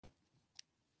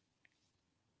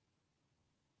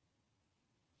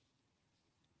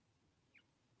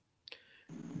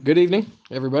Good evening,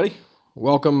 everybody.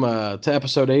 Welcome to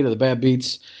episode 8 of the Bad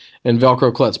Beats and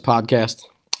Velcro Klutz podcast.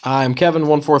 I'm Kevin,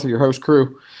 one-fourth of your host crew,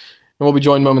 and we'll be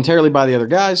joined momentarily by the other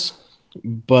guys.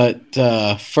 But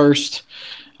first,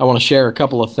 I want to share a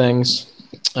couple of things.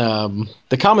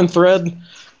 The common thread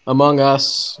among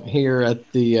us here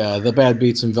at the Bad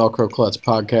Beats and Velcro Klutz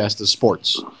podcast is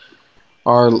sports.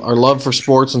 Our love for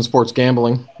sports and sports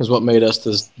gambling is what made us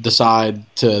decide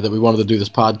that we wanted to do this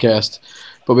podcast.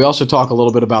 But we also talk a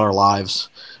little bit about our lives.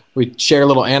 We share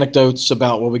little anecdotes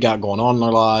about what we got going on in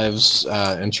our lives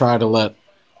and try to let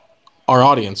our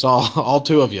audience, all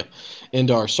two of you,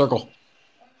 into our circle.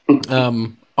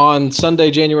 On Sunday,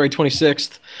 January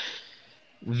 26th,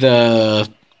 the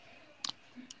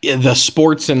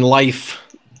sports and life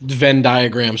Venn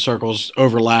diagram circles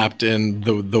overlapped in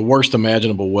the worst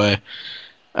imaginable way.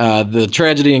 The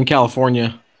tragedy in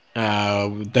California,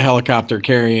 the helicopter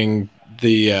carrying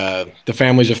the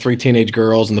families of 3 teenage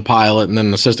girls and the pilot and then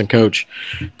an assistant coach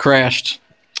crashed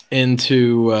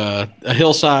into a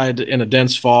hillside in a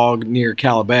dense fog near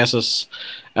Calabasas,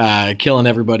 killing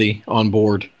everybody on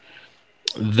board.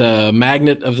 The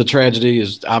magnet of the tragedy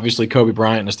is obviously Kobe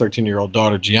Bryant and his 13-year-old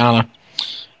daughter, Gianna.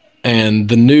 And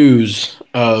the news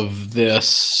of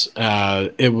this,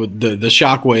 the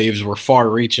shock waves were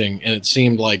far-reaching, and it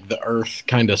seemed like the Earth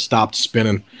kind of stopped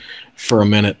spinning for a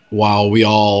minute while we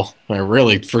all,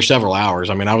 really for several hours.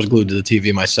 I mean, I was glued to the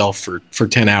TV myself for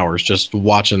 10 hours just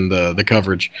watching the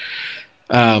coverage.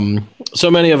 So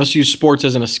many of us use sports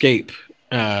as an escape,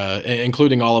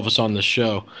 including all of us on this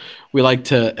show. We like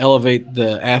to elevate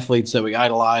the athletes that we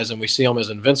idolize, and we see them as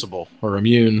invincible or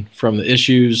immune from the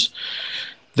issues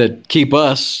that keep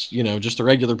us, just the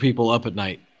regular people up at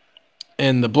night.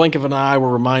 In the blink of an eye, we're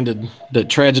reminded that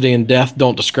tragedy and death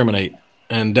don't discriminate.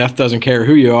 And death doesn't care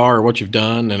who you are or what you've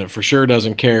done, and it for sure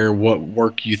doesn't care what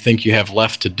work you think you have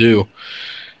left to do.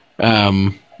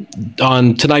 On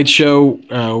tonight's show,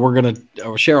 we're going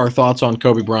to share our thoughts on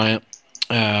Kobe Bryant,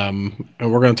 and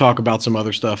we're going to talk about some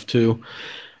other stuff too.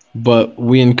 But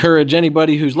we encourage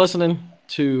anybody who's listening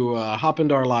to hop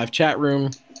into our live chat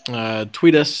room,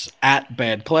 tweet us at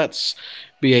BadClets,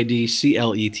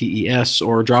 BADCLETES,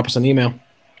 or drop us an email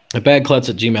at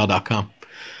badklets@gmail.com.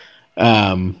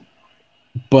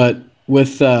 But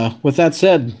with that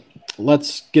said,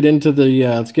 let's get into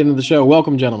the show.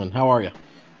 Welcome, gentlemen. How are you?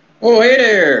 Oh, hey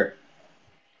there.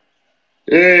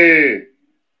 Hey.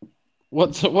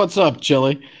 What's up,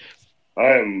 Chili?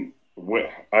 I am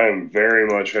very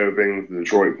much hoping the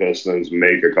Detroit Pistons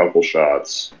make a couple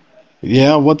shots.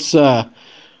 Yeah,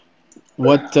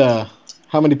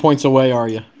 how many points away are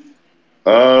you?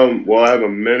 Well, I have a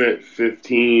minute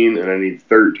 15 and I need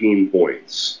 13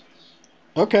 points.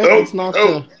 Okay, it's not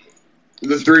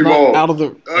the three ball out of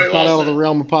the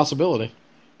realm of possibility.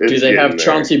 Do they have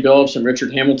Chauncey Billups and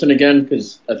Richard Hamilton again?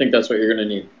 Because I think that's what you're going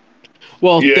to need.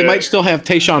 Well, yeah. They might still have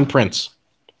Tayshaun Prince.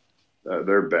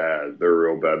 They're bad. They're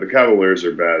real bad. The Cavaliers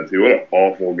are bad, too. What an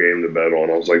awful game to bet on.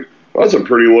 I was like, that's a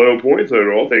pretty low point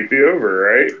total. I'll take the over,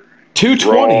 right?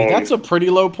 220. Wrong. That's a pretty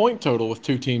low point total with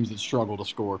two teams that struggle to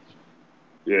score.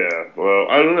 Yeah, well,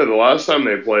 I don't know. The last time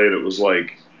they played, it was a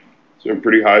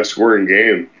pretty high-scoring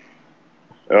game.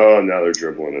 Oh, now they're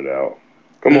dribbling it out.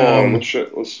 Come on,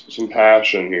 let's some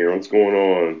passion here. What's going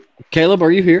on? Caleb,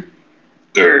 are you here?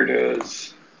 There it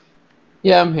is.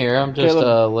 Yeah, I'm here. I'm just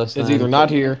listening. Is either not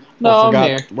here or forgot I'm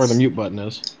here. Where the mute button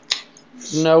is.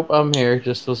 Nope, I'm here.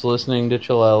 Just was listening to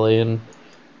Chilelli and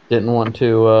didn't want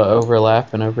to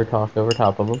overlap and overtalk over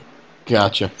top of him.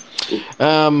 Gotcha.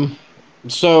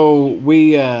 So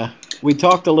we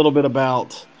talked a little bit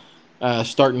about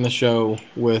starting the show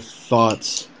with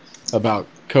thoughts about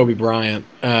Kobe Bryant.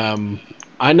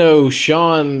 I know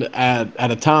Sean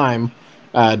at a time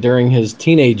during his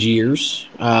teenage years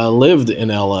lived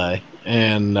in L.A.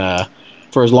 and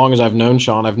for as long as I've known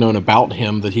Sean, I've known about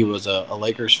him that he was a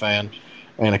Lakers fan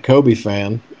and a Kobe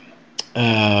fan.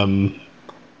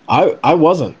 I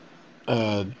wasn't.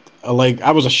 I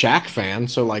was a Shaq fan,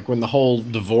 so when the whole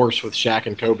divorce with Shaq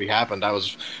and Kobe happened, I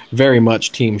was very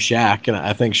much Team Shaq, and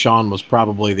I think Sean was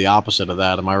probably the opposite of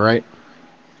that. Am I right?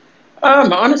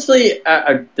 Honestly,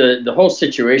 the whole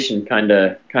situation kind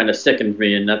of sickened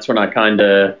me, and that's when I kind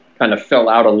of fell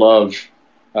out of love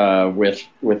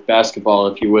with basketball,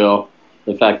 if you will.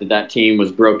 The fact that team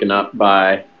was broken up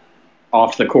by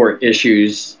off the court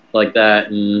issues like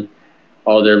that, and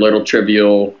all their little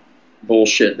trivial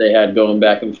bullshit they had going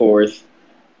back and forth.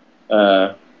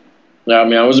 I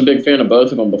was a big fan of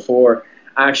both of them before.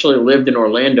 I actually lived in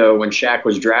Orlando when Shaq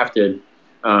was drafted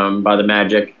by the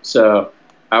Magic, so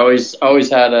I always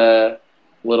had a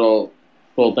little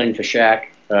thing for Shaq,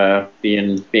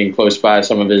 being close by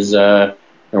some of his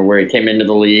or where he came into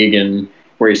the league and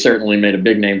where he certainly made a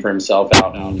big name for himself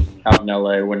out in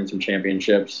LA, winning some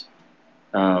championships.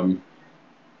 But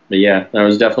yeah, that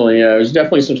was definitely it was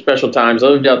definitely some special times. I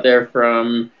lived out there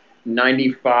from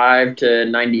 '95 to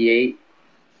 '98.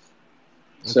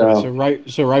 So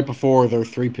right before their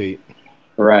three-peat.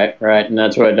 Right, and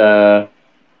that's what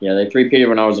they three-peated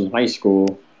when I was in high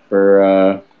school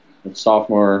for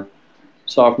sophomore,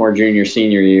 junior,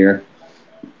 senior year.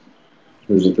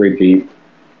 It was a three-peat.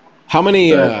 How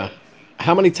many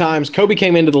times Kobe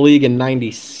came into the league in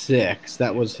 '96?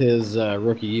 That was his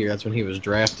rookie year. That's when he was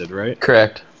drafted, right?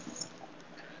 Correct.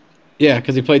 Yeah,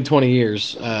 because he played 20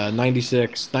 years.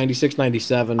 96,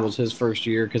 97 was his first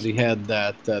year because he had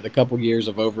the couple years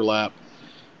of overlap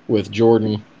with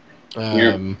Jordan.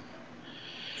 Yeah. I mean,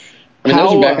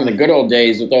 those are back in the good old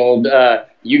days with old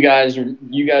you guys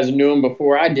knew him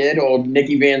before I did. Old Nick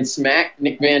Van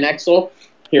Exel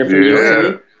here from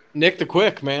UC. Nick the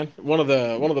Quick, man, one of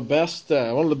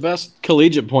the best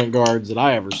collegiate point guards that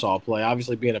I ever saw play.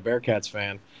 Obviously, being a Bearcats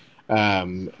fan,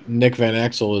 Nick Van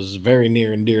Exel is very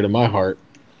near and dear to my heart.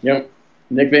 Yep,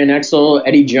 Nick Van Exel,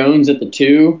 Eddie Jones at the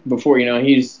 2 before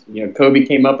Kobe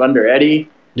came up under Eddie.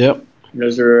 Yep,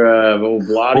 those are old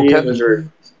Blotty. Those are.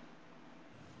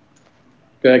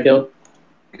 Go ahead, Gil.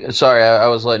 Sorry, I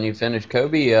was letting you finish.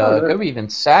 Kobe Kobe even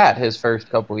sat his first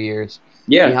couple years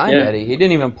behind Eddie. He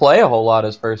didn't even play a whole lot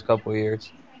his first couple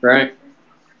years. Right.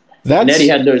 And Eddie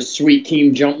had those sweet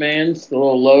team jump mans, the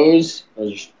little lows.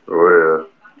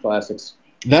 Classics.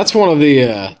 That's one of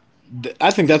the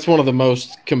I think that's one of the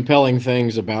most compelling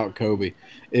things about Kobe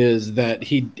is that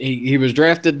he was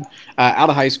drafted out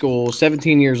of high school,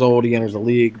 17 years old. He enters the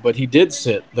league, but he did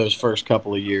sit those first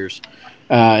couple of years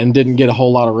and didn't get a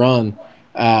whole lot of run.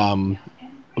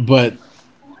 But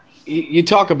you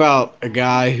talk about a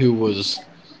guy who was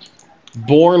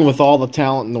born with all the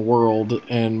talent in the world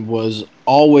and was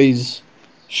always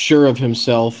sure of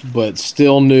himself, but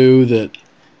still knew that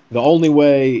the only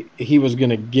way he was going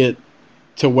to get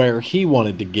to where he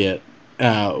wanted to get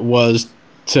was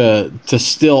to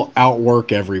still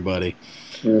outwork everybody.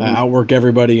 Outwork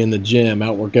everybody in the gym,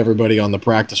 outwork everybody on the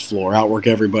practice floor, outwork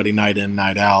everybody night in,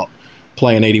 night out,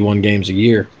 playing 81 games a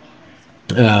year.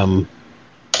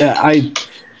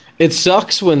 It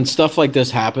sucks when stuff like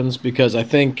this happens because I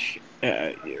think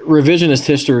revisionist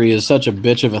history is such a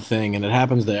bitch of a thing, and it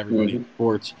happens to everybody in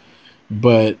sports.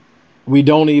 But we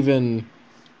don't even.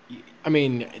 I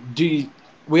mean,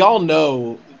 we all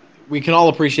know, we can all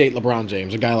appreciate LeBron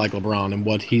James, a guy like LeBron, and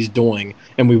what he's doing,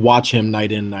 and we watch him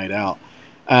night in, night out.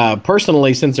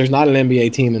 Personally, since there's not an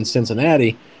NBA team in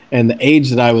Cincinnati, and the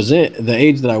age that I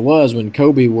was when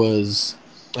Kobe was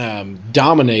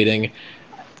dominating,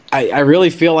 I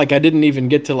really feel like I didn't even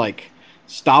get to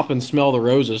stop and smell the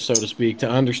roses, so to speak, to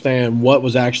understand what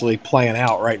was actually playing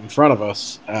out right in front of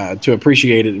us, to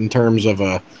appreciate it in terms of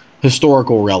a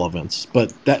historical relevance.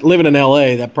 But that living in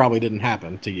LA, that probably didn't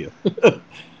happen to you.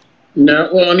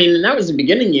 No, well, I mean, that was the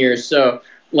beginning years. So,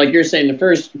 like you're saying, the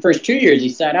first 2 years he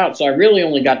sat out. So I really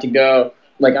only got to go.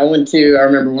 I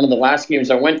remember one of the last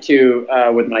games I went to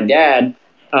with my dad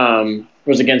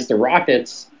was against the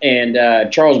Rockets,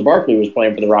 and Charles Barkley was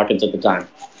playing for the Rockets at the time.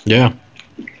 Yeah.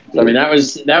 I mean, that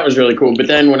was really cool. But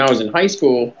then when I was in high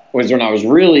school was when I was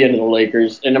really into the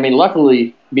Lakers. And I mean,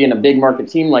 luckily, being a big market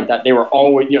team like that, they were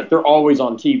always, they're always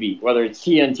on TV, whether it's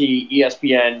TNT,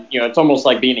 ESPN. It's almost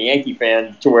like being a Yankee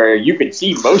fan, to where you could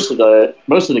see most of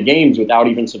the games without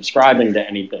even subscribing to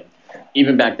anything,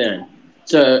 even back then.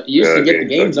 So you used to get the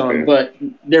games on, but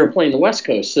they were playing the West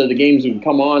Coast, so the games would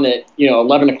come on at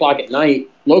 11 o'clock at night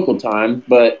local time.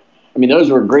 But I mean, those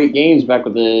were great games back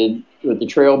with the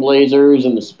Trailblazers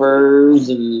and the Spurs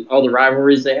and all the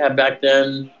rivalries they had back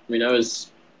then. I mean, that was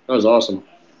awesome.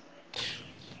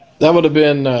 That would have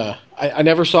been. I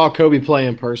never saw Kobe play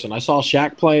in person. I saw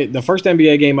Shaq play. The first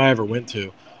NBA game I ever went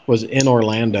to was in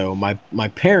Orlando. My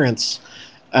parents.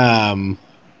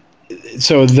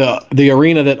 So the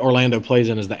arena that Orlando plays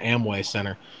in is the Amway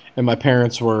Center, and my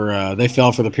parents were they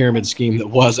fell for the pyramid scheme that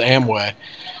was Amway.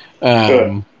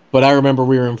 But I remember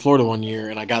we were in Florida one year,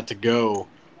 and I got to go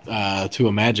to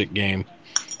a Magic game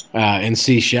and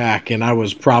see Shaq, and I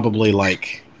was probably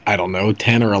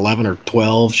 10 or 11 or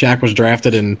 12. Shaq was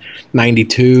drafted in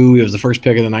 '92. He was the first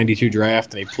pick of the '92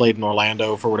 draft, and he played in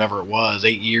Orlando for whatever it was,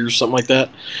 8 years, something like that.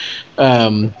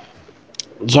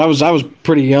 So I was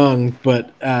pretty young,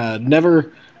 but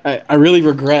never. I really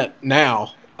regret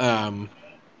now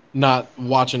not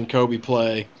watching Kobe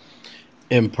play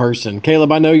in person.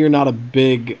 Caleb, I know you're not a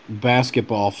big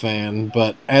basketball fan,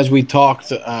 but as we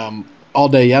talked all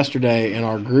day yesterday in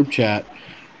our group chat,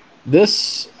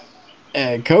 this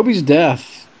Kobe's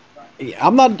death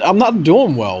I'm not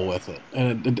doing well with it,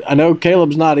 and I know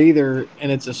Caleb's not either.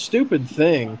 And it's a stupid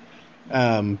thing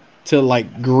to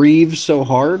like grieve so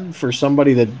hard for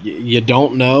somebody that you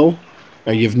don't know,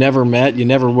 or you've never met, you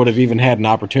never would have even had an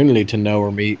opportunity to know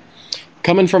or meet.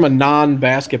 Coming from a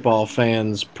non-basketball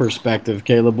fan's perspective,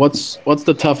 Caleb, what's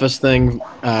the toughest thing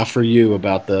for you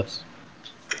about this?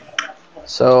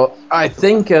 So I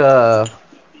think the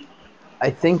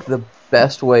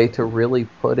best way to really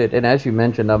put it, and as you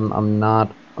mentioned, I'm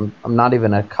not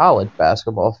even a college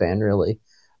basketball fan really.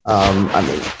 I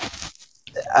mean,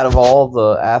 out of all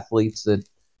the athletes that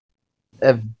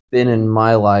have been in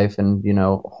my life and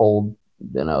hold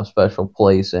special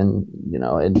place in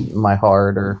in my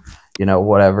heart or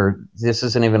whatever, this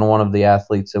isn't even one of the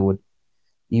athletes that wouldn't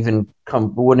even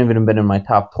have been in my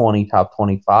top 20, top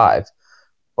 25.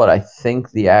 But I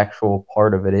think the actual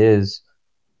part of it is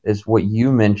what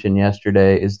you mentioned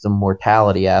yesterday, is the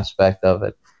mortality aspect of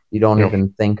it. You don't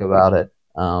even think about it.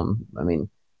 I mean,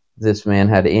 this man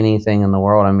had anything in the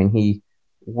world. I mean,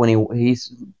 when he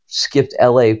skipped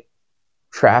LA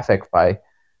traffic by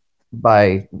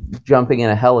jumping in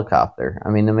a helicopter. I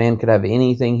mean, the man could have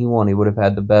anything he wanted. He would have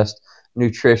had the best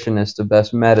nutritionist, the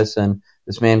best medicine.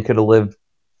 This man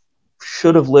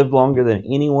should have lived longer than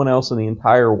anyone else in the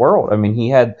entire world. I mean, he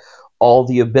had all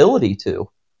the ability to,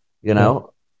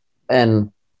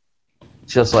 and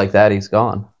just like that, he's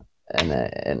gone.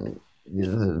 And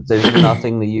there's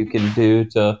nothing that you can do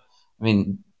to. I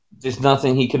mean, there's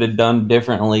nothing he could have done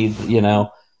differently.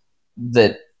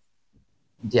 That.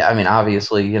 Yeah, I mean,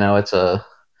 obviously, it's an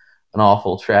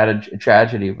awful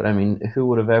tragedy, but I mean, who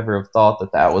would have ever have thought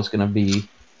that was going to be,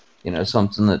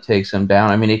 something that takes him down?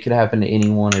 I mean, it could happen to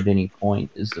anyone at any point.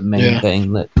 Is the main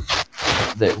thing that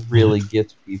really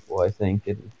gets people, I think.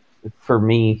 And for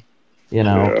me,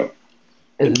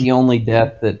 the only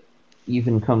death that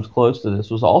even comes close to this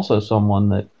was also someone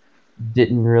that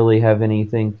didn't really have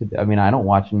anything to do. I mean, I don't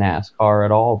watch NASCAR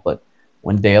at all, but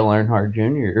when Dale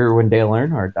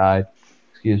Earnhardt died.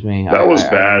 Excuse me. That was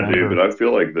bad, dude, but I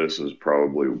feel like this is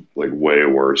probably like way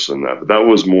worse than that. But that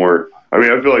was more. I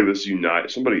mean, I feel like this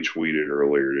somebody tweeted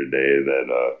earlier today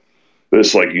that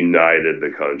this like united the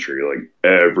country. Like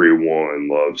everyone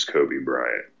loves Kobe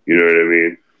Bryant. You know what I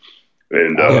mean?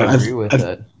 And I agree with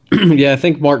that. Yeah, I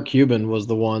think Mark Cuban was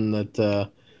the one that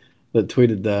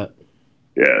tweeted that.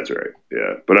 Yeah, that's right.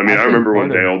 Yeah, but I mean, I remember when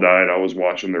Dale died. I was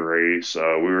watching the race. We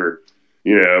were.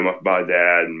 My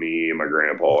dad and me and my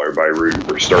grandpa, everybody rooted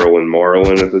for Sterling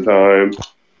Marlin at the time.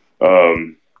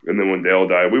 And then when Dale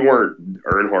died, we weren't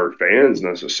Earnhardt fans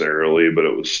necessarily, but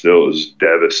it was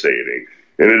devastating.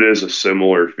 And it is a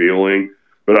similar feeling,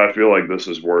 but I feel like this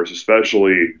is worse,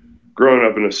 especially growing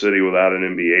up in a city without an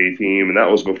NBA team. And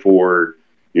that was before,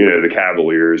 the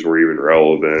Cavaliers were even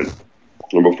relevant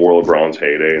and before LeBron's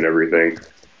heyday and everything.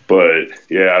 But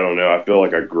yeah, I don't know. I feel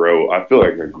like I grew up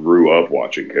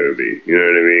watching Kobe. You know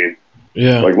what I mean?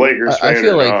 Yeah. Like Lakers fan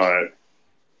or not.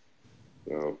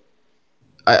 So.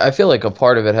 I feel like a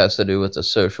part of it has to do with the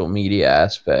social media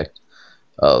aspect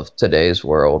of today's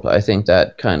world. I think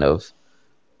that kind of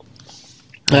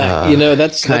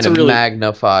that's really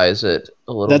magnifies it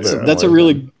a little bit. That's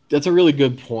a really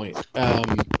good point.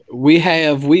 We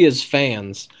as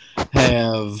fans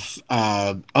have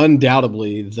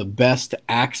undoubtedly the best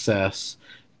access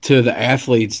to the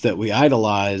athletes that we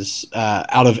idolize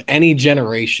out of any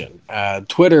generation.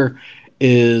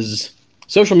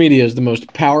 Social media is the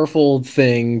most powerful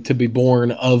thing to be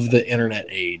born of the internet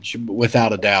age,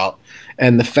 without a doubt.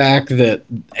 And the fact that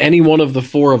any one of the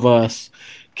four of us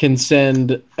can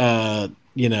send a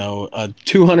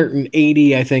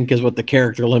 280, I think is what the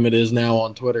character limit is now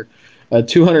on Twitter, a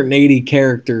 280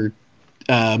 character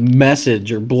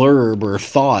message or blurb or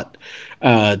thought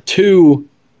to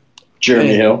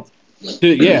Jeremy Hill.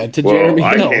 Jeremy Hill. I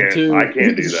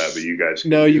can't do that, but you guys can.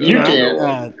 No, you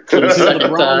can. To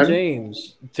LeBron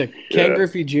James, to Ken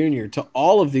Griffey Jr., to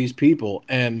all of these people.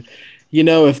 And,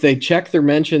 if they check their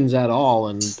mentions at all,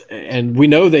 and we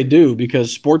know they do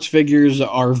because sports figures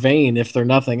are vain if they're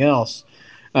nothing else,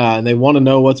 and they want to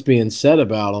know what's being said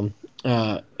about them.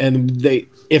 And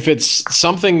if it's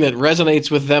something that resonates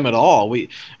with them at all, we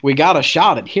got a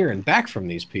shot at hearing back from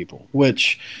these people,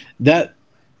 which that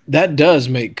does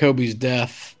make Kobe's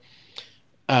death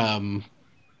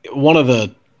one of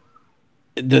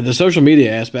the social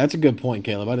media aspect. That's a good point,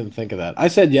 Caleb. I didn't think of that. I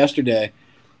said yesterday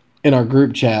in our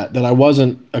group chat that I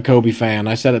wasn't a Kobe fan.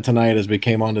 I said it tonight as we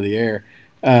came onto the air.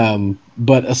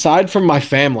 But aside from my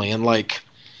family and like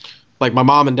my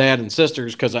mom and dad and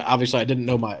sisters, because obviously I didn't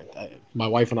know my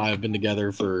wife and I have been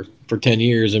together for 10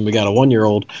 years and we got a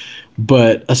 1-year-old.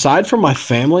 But aside from my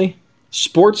family,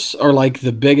 sports are like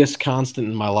the biggest constant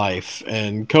in my life,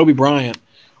 and Kobe Bryant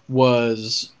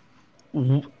was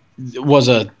was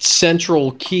a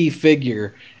central key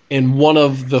figure in one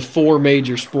of the four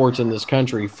major sports in this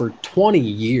country for 20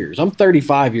 years. I'm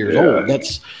 35 years Yeah. old.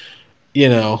 You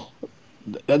know,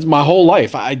 that's my whole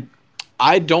life.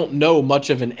 I don't know much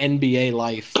of an NBA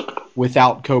life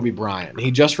without Kobe Bryant.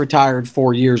 He just retired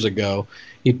 4 years ago.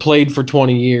 He played for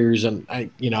 20 years, and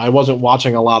I wasn't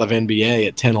watching a lot of NBA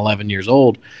at 10, 11 years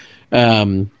old.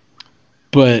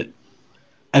 But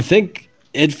I think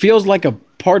it feels like a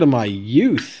part of my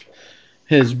youth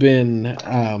has been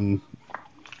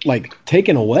like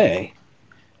taken away,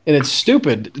 and it's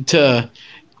stupid to.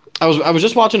 I was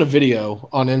just watching a video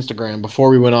on Instagram before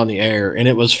we went on the air, and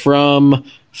it was from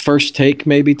First Take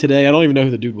maybe today. I don't even know who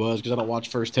the dude was because I don't watch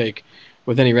First Take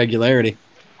with any regularity.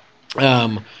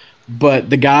 But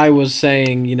the guy was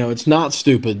saying, it's not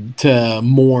stupid to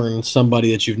mourn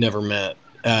somebody that you've never met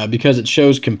because it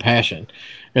shows compassion,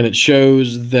 and it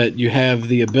shows that you have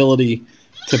the ability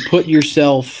to put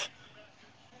yourself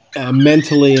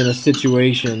mentally in a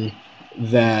situation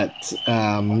that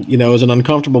is an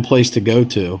uncomfortable place to go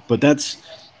to. But I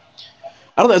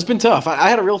don't know. It's been tough. I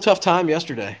had a real tough time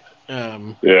yesterday.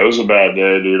 Yeah, it was a bad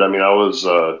day, dude. I mean, I was,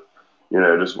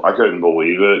 just I couldn't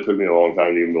believe it. It took me a long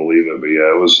time to even believe it, but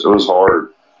yeah, it was hard,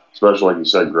 especially like you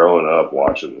said, growing up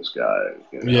watching this guy.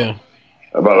 Yeah.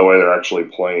 By the way, they're actually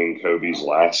playing Kobe's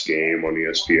last game on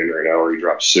ESPN right now, where he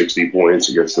dropped 60 points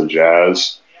against the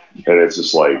Jazz, and it's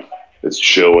just like it's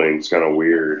chilling. It's kind of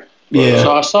weird. Yeah.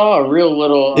 So I saw a real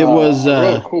little, It was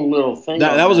real cool little thing.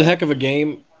 That was a heck of a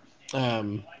game.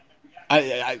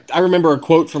 I remember a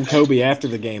quote from Kobe after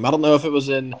the game. I don't know if it was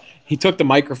he took the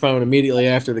microphone immediately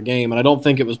after the game, and I don't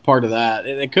think it was part of that.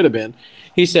 And it could have been.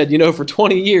 He said, for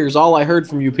 20 years, all I heard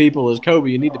from you people is, Kobe,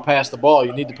 you need to pass the ball.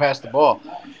 You need to pass the ball.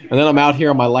 And then I'm out here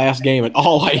on my last game, and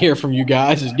all I hear from you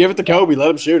guys is, give it to Kobe, let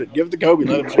him shoot it. Give it to Kobe,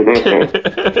 let him shoot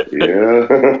it.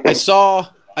 Yeah.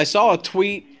 I saw a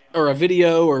tweet or a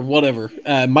video or whatever.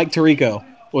 Mike Tirico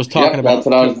was talking about.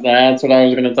 That's what I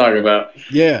was going to talk about.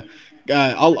 Yeah.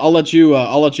 I'll let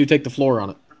you take the floor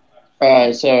on it.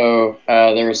 So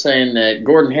they were saying that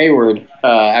Gordon Hayward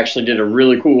actually did a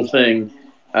really cool thing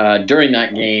during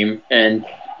that game, and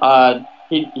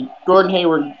Gordon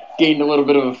Hayward gained a little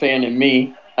bit of a fan in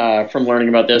me from learning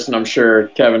about this, and I'm sure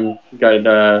Kevin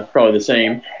got probably the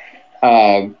same.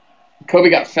 Kobe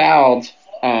got fouled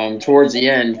towards the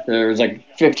end. There was like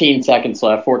 14 seconds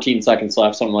left,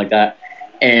 something like that,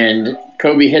 and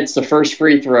Kobe hits the first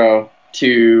free throw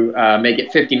to make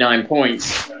it 59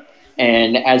 points.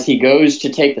 And as he goes to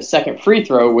take the second free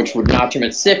throw, which would notch him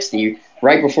at 60,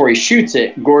 right before he shoots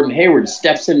it, Gordon Hayward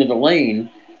steps into the lane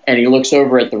and he looks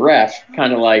over at the ref,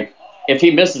 kind of like, if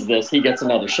he misses this, he gets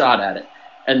another shot at it.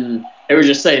 And it was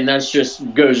just saying that's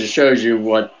just goes to shows you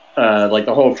what like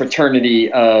the whole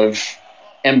fraternity of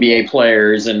NBA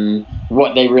players and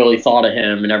what they really thought of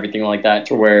him and everything like that,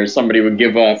 to where somebody would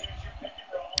give up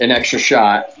an extra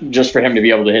shot just for him to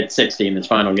be able to hit 60 in his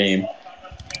final game.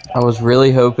 I was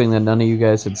really hoping that none of you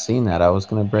guys had seen that. I was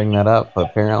going to bring that up, but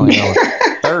apparently I was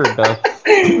third to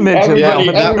mention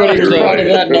everybody was part of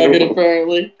that nugget,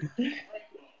 apparently.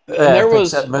 There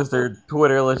was except Mr.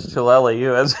 Twitterless Chilelli,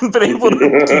 who hasn't been able to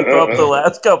keep up the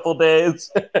last couple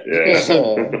days.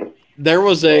 Yeah. There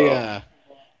was a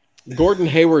Gordon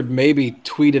Hayward maybe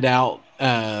tweeted out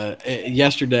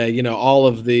yesterday. All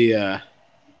of the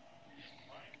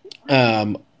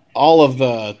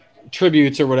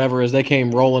tributes or whatever as they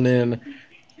came rolling in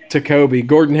to Kobe.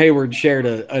 Gordon Hayward shared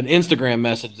an Instagram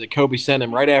message that Kobe sent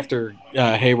him right after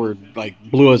Hayward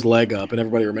blew his leg up, and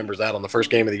everybody remembers that on the first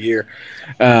game of the year,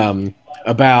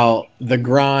 about the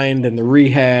grind and the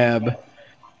rehab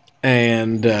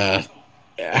and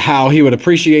how he would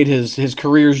appreciate his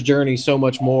career's journey so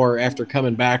much more after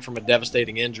coming back from a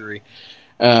devastating injury.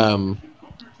 And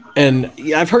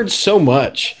I've heard so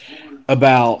much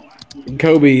about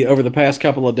Kobe over the past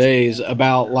couple of days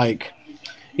about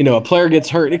a player gets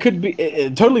hurt. It could be a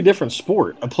totally different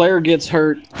sport. A player gets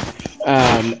hurt,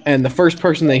 and the first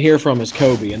person they hear from is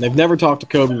Kobe, and they've never talked to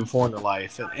Kobe before in their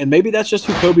life. And maybe that's just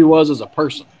who Kobe was as a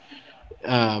person,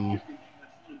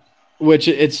 which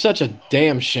it's such a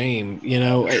damn shame.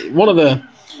 One of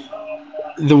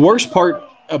the worst part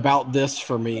about this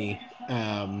for me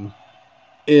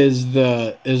is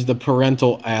the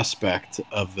parental aspect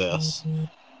of this.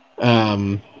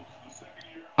 As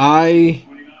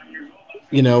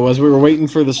we were waiting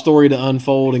for the story to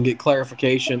unfold and get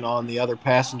clarification on the other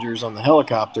passengers on the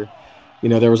helicopter,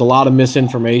 there was a lot of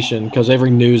misinformation because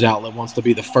every news outlet wants to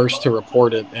be the first to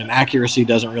report it, and accuracy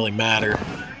doesn't really matter.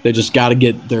 They just got to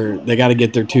get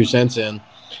their 2 cents in.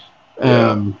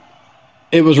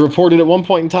 It was reported at one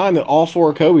point in time that all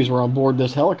 4 Kobes were on board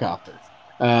this helicopter.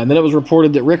 And then it was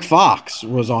reported that Rick Fox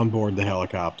was on board the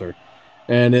helicopter.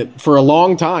 And for a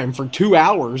long time, for 2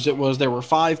 hours, there were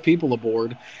 5 people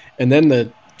aboard. And then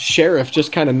the sheriff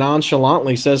just kind of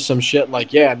nonchalantly says some shit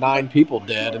like, yeah, 9 people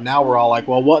dead. And now we're all like,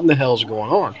 well, what in the hell's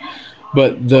going on?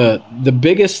 But the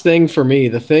biggest thing for me,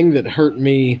 the thing that hurt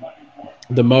me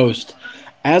the most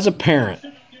as a parent,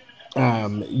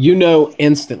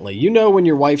 instantly, when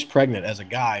your wife's pregnant, as a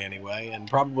guy anyway, and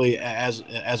probably as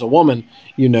a woman,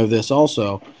 this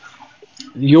also.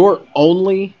 Your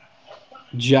only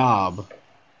job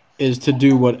is to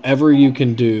do whatever you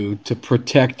can do to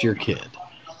protect your kid.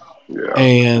 Yeah.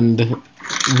 And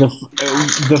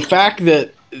the fact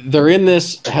that they're in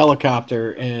this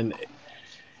helicopter and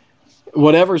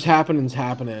whatever's happening's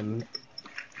happening,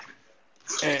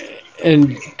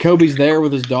 and Kobe's there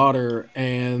with his daughter,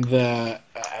 and the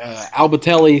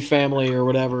Albatelli family or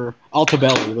whatever,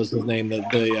 Altabelli was his name,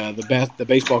 the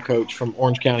baseball coach from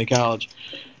Orange County College,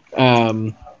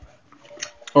 or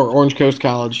Orange Coast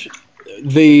College.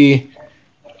 You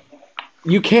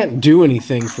can't do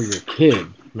anything for your kid,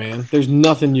 man. There's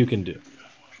nothing you can do.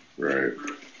 Right.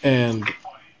 And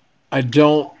I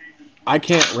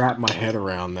can't wrap my head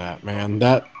around that, man.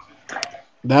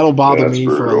 That'll bother me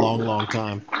for a long, long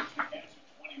time.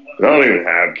 I don't even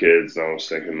have kids. I was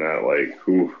thinking that,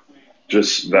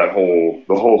 just the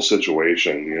whole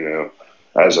situation,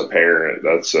 as a parent,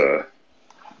 that's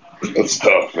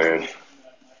tough, man.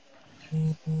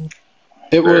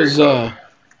 It was,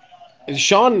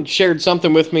 Sean shared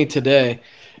something with me today.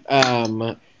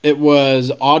 It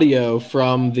was audio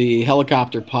from the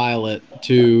helicopter pilot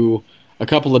to a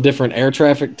couple of different air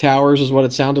traffic towers is what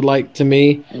it sounded like to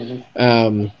me.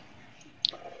 Mm-hmm.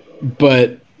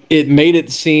 But it made it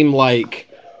seem like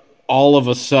all of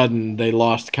a sudden they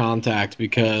lost contact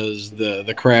because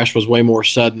the crash was way more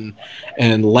sudden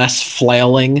and less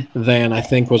flailing than I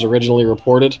think was originally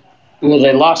reported. Well,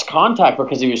 they lost contact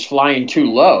because he was flying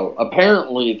too low.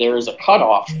 Apparently, there is a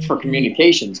cutoff for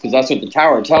communications because that's what the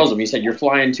tower tells him. He said, you're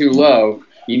flying too low.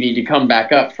 You need to come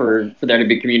back up for there to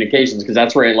be communications, because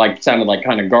that's where it sounded like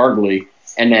kind of gargly.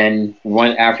 And then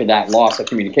after that loss of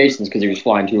communications because he was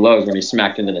flying too low is when he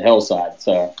smacked into the hillside.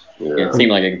 So it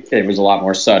seemed like it was a lot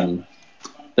more sudden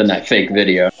than that fake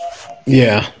video.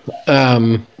 Yeah.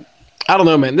 I don't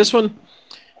know, man. This one,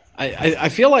 I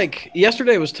feel like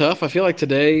yesterday was tough. I feel like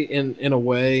today, in a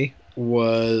way,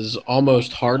 was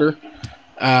almost harder.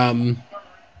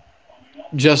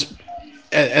 Just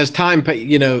as time,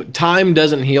 time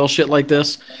doesn't heal shit like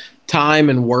this. Time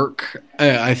and work,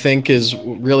 I think, is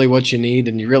really what you need,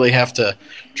 and you really have to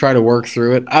try to work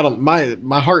through it.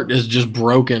 My heart is just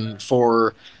broken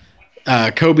for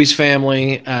Kobe's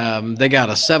family. They got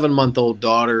a 7-month-old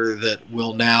daughter that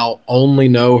will now only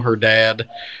know her dad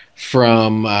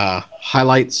from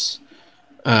highlights,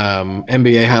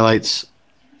 NBA highlights.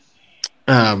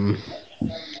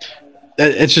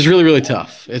 It's just really, really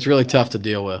tough. It's really tough to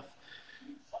deal with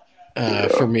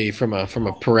for me from a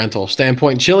parental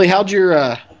standpoint. Chili, how'd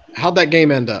that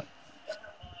game end up?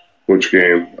 Which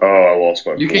game? Oh, I lost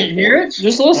my. You can't hear it?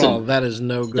 Just listen. Oh, that is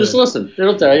no good. Just listen.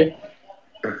 It'll tell you.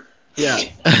 Yeah.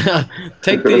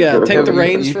 Take the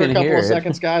reins for a couple of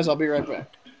seconds, guys. I'll be right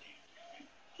back.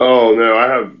 Oh, no, I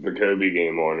have the Kobe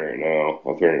game on right now.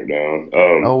 I'll turn it down.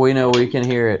 We know we can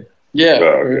hear it. Yeah. Oh,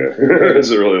 okay.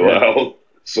 Is it really loud?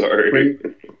 Sorry.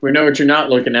 We know what you're not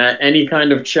looking at. Any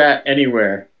kind of chat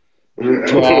anywhere.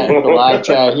 The live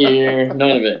chat here.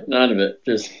 None of it.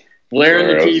 Just blaring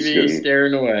the TV,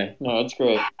 staring away. No, it's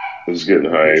great. I was getting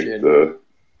hyped.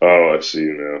 I see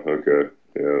you now. Okay.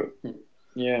 Yeah.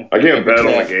 Yeah. I can't bet on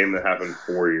a game that happened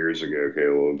 4 years ago,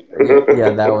 Caleb. Yeah,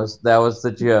 that was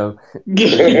the joke.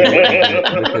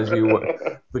 because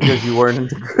you weren't in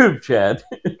the group chat.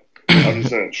 I'm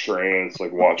just in a trance,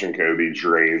 watching Kobe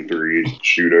drain threes,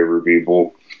 shoot over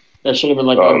people. That should have been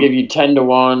I'll give you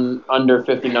 10-1 under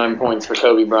 59 points for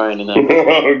Kobe Bryant in that. Oh,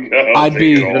 God, I'd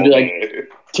be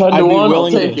 10-1.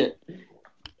 I'll take it.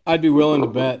 I'd be willing to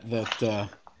bet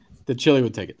that Chili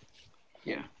would take it.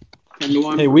 Yeah.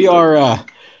 10-1. Hey, we are at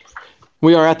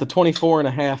the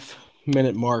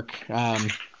 24.5-minute mark.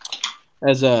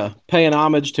 As paying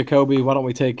homage to Kobe, why don't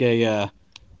we take a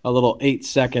little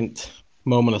 8-second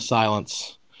moment of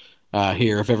silence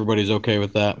here, if everybody's okay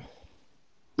with that.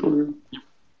 Mm-hmm.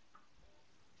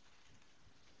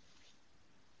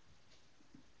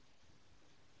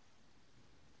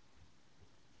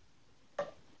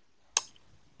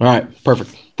 All right,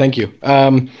 perfect. Thank you.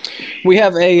 We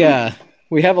have a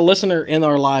listener in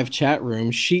our live chat room,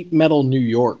 Sheet Metal New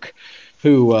York,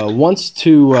 who wants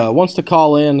to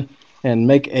call in and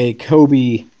make a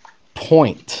Kobe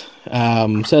point.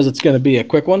 Says it's going to be a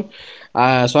quick one.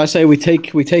 So I say we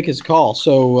take his call.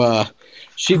 So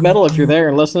Sheet Metal, if you're there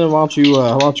and listening, why don't you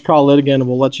call it again, and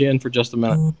we'll let you in for just a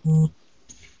minute.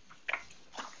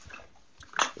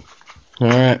 All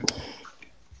right.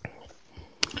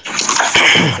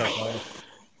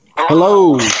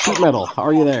 Hello, Sheet Metal. How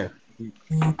are you there?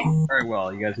 Very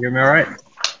well. You guys hear me all right?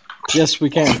 Yes, we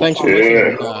can. Thanks for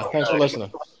listening. Thanks for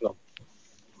listening.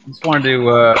 Just wanted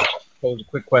to pose a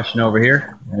quick question over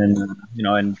here, and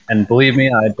and believe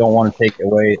me, I don't want to take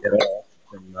away at all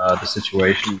from the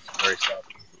situation. It's a very sad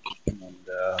situation, and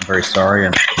I'm very sorry,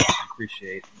 and I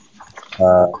appreciate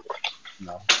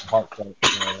heartfelt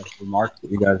remarks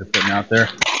that you guys are putting out there.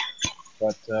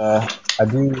 But I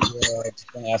do just want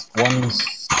to ask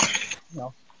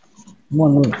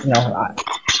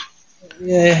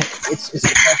it's a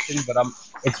question, but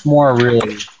it's more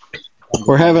really.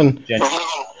 We're having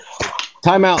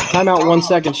time out 1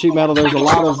 second, Sheet Metal. There's a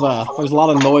lot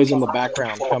of noise in the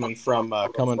background coming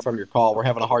from your call. We're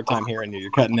having a hard time hearing you.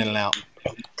 You're cutting in and out.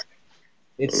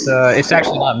 It's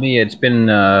actually not me. It's been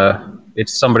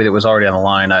it's somebody that was already on the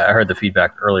line. I heard the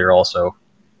feedback earlier also,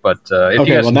 but if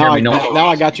you guys can hear me, now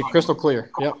I got you crystal clear.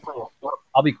 Yep.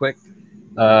 I'll be quick.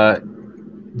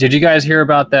 Did you guys hear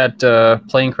about that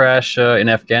plane crash in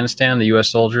Afghanistan? The U.S.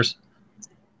 soldiers.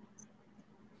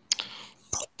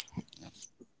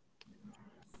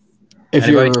 If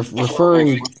you're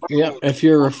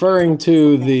referring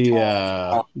to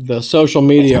the social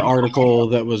media article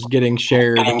that was getting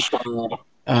shared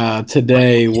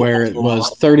today, where it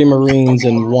was 30 Marines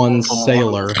and 1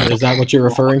 sailor, is that what you're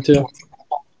referring to?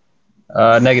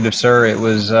 Negative, sir. It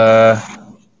was.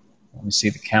 Let me see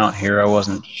the count here. I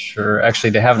wasn't sure.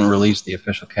 Actually, they haven't released the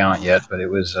official count yet, but it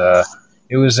was a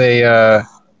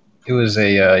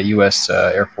U.S.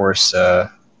 Air Force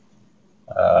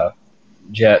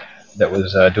jet that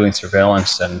was doing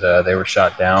surveillance, and they were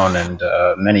shot down, and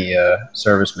many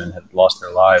servicemen had lost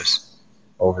their lives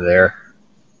over there.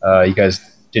 You guys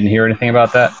didn't hear anything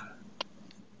about that?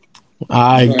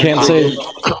 I can't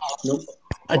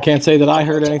say that I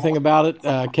heard anything about it.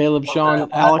 Caleb, Sean,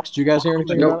 Alex, did you guys hear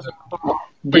anything about it?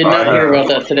 Did not hear about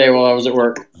that today while I was at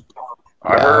work.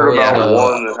 I heard about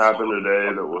one that happened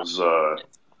today that was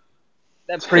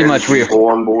that's pretty much people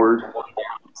on board.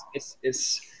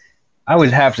 It's I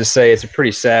would have to say it's a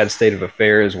pretty sad state of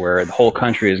affairs where the whole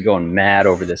country is going mad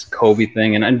over this Kobe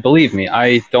thing, and believe me,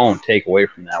 I don't take away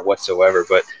from that whatsoever.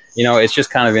 But it's just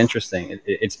kind of interesting.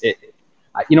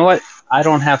 You know what? I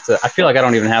feel like I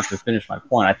don't even have to finish my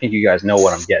point. I think you guys know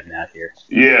what I'm getting at here.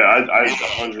 Yeah, I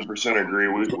 100% agree.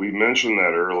 We mentioned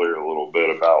that earlier a little bit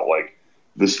about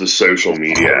the social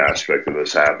media aspect of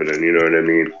this happening. You know what I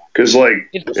mean? Because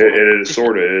it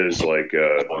sort of is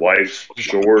life's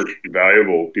short,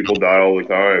 valuable. People die all the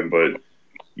time, but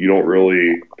you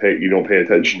don't pay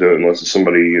attention to it unless it's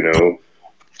somebody like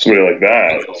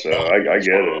that. So I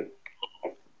get it.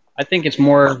 I think it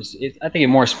more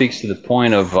speaks to the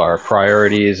point of our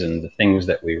priorities and the things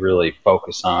that we really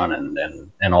focus on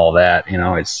and all that.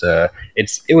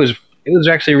 It was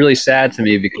actually really sad to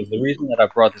me because the reason that I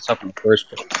brought this up in the first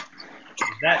place is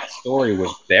that story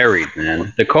was buried,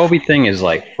 man. The Kobe thing is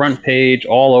front page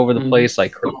all over the place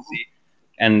like crazy.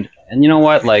 And you know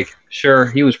what?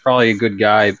 Sure, he was probably a good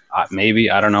guy.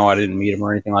 Maybe, I don't know. I didn't meet him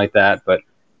or anything like that, but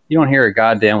you don't hear a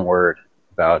goddamn word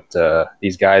about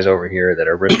these guys over here that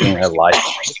are risking their life.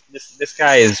 This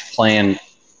guy is playing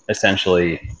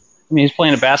essentially. He's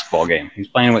playing a basketball game. He's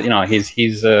playing with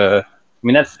he's.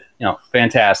 That's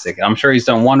fantastic. I'm sure he's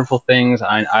done wonderful things.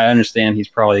 I understand he's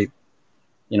probably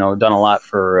done a lot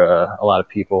for a lot of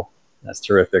people. That's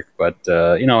terrific. But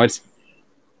it's.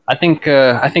 I think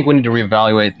we need to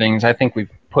reevaluate things. I think we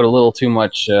put a little too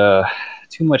much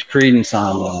credence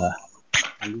on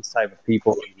these type of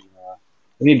people.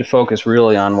 We need to focus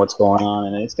really on what's going on,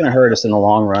 and it's going to hurt us in the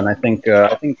long run. I think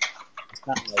it's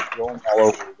kind of rolling all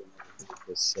over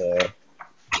this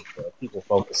people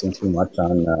focusing too much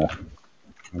on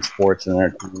sports and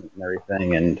entertainment and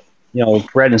everything. And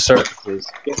bread and circuses.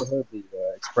 Have you ever heard the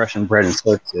expression "bread and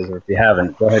circuses"? Or if you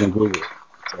haven't, go ahead and Google it.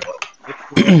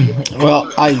 Well,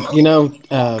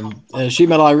 Sheet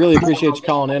Metal, I really appreciate you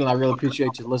calling in, and I really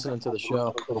appreciate you listening to the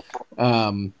show.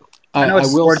 I know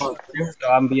it's sports, so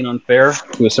I'm being unfair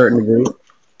to a certain degree.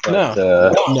 But,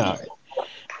 no.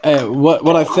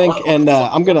 What I think, and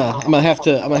I'm gonna have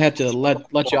to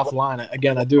let you off the line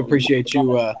again. I do appreciate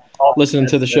you listening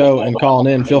to the show and calling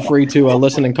in. Feel free to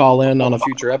listen and call in on a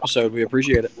future episode. We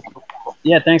appreciate it.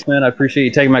 Yeah, thanks, man. I appreciate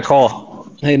you taking my call.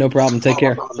 Hey, no problem. Take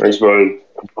care. Thanks, buddy.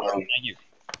 Thank you.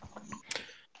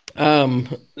 Um,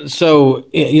 so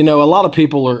a lot of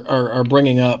people are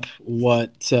bringing up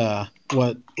what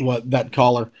that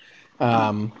caller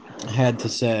had to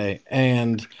say,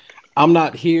 and I'm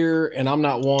not here, and I'm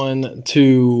not one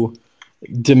to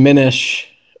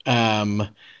diminish um,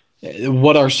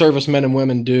 what our servicemen and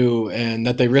women do, and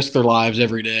that they risk their lives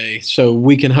every day, so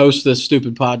we can host this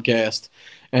stupid podcast.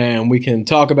 And we can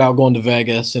talk about going to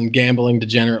Vegas and gambling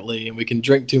degenerately, and we can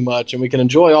drink too much, and we can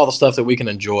enjoy all the stuff that we can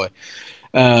enjoy.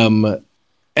 Um,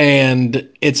 and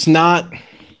it's not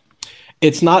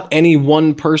any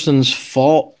one person's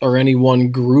fault or any one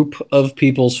group of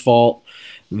people's fault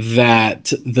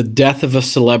that the death of a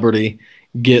celebrity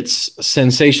gets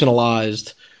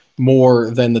sensationalized more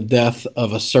than the death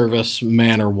of a service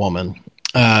man or woman.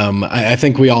 I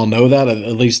think we all know that,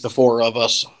 at least the four of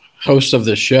us hosts of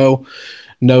this show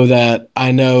know that.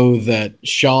 I know that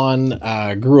Sean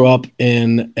grew up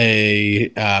in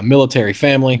a military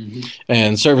family,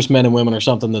 and servicemen and women are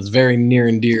something that's very near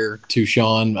and dear to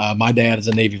Sean. My dad is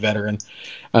a Navy veteran.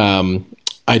 Um,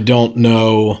 I don't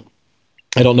know.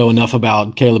 I don't know enough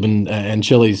about Caleb and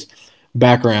Chili's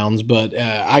backgrounds, but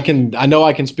I know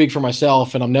I can speak for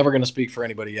myself, and I'm never going to speak for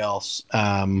anybody else.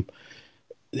 And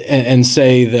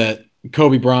say that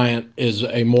Kobe Bryant is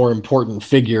a more important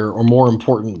figure or more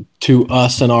important to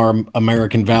us and our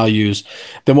American values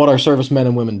than what our servicemen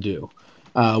and women do.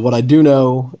 What I do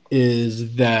know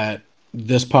is that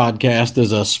this podcast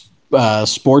is a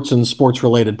sports and sports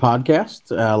related podcast,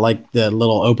 like the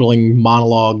little opening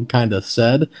monologue kind of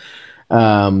said.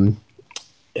 Um,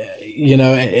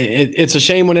 it's a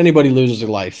shame when anybody loses their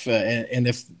life, and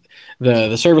if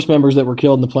the service members that were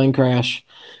killed in the plane crash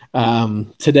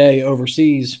today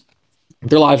overseas,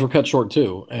 their lives were cut short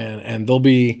too, and they'll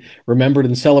be remembered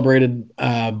and celebrated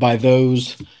by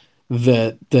those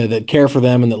that care for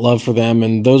them and that love for them,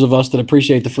 and those of us that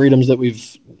appreciate the freedoms that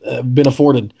we've been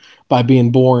afforded by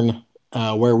being born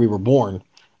where we were born.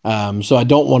 So I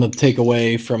don't want to take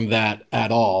away from that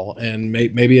at all, and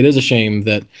maybe it is a shame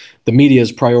that the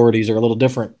media's priorities are a little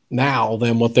different now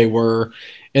than what they were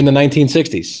in the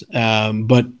 1960s.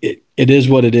 But it is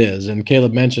what it is, and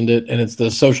Caleb mentioned it, and it's the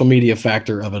social media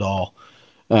factor of it all.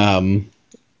 And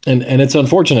it's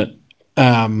unfortunate.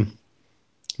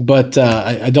 But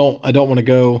I don't want to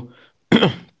go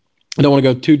I don't want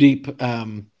to go too deep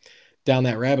down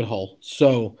that rabbit hole.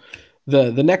 So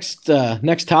the next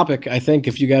topic, I think,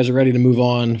 if you guys are ready to move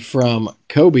on from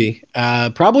Kobe,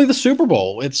 probably the Super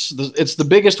Bowl. It's the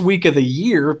biggest week of the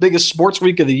year, biggest sports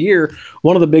week of the year,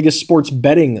 one of the biggest sports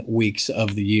betting weeks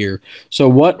of the year. So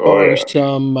what are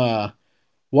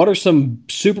some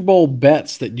Super Bowl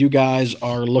bets that you guys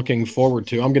are looking forward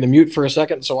to? I'm going to mute for a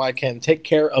second so I can take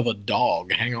care of a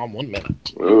dog. Hang on 1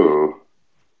 minute. Ooh.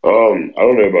 I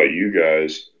don't know about you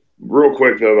guys. Real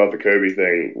quick though about the Kobe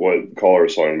thing, what caller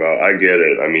was talking about, I get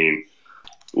it. I mean,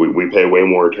 we pay way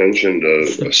more attention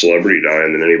to a celebrity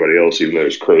dying than anybody else, even though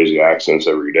there's crazy accidents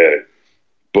every day.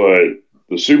 But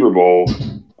the Super Bowl,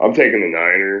 I'm taking the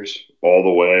Niners all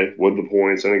the way with the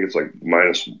points. I think it's like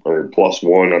minus or plus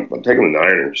one. I'm taking the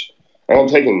Niners. I'm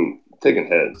taking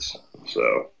heads.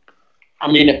 So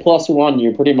I mean, at +1,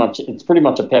 it's pretty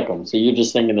much a pick 'em. So you're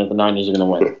just thinking that the Niners are going to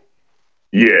win.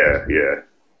 yeah,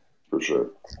 for sure.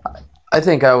 I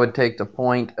think I would take the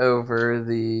point over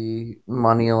the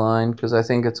money line because I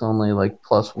think it's only like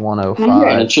plus 105.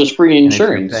 Yeah, and it's just free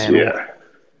insurance. Yeah,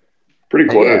 pretty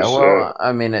close. Yeah, well,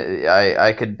 I mean,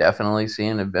 I could definitely see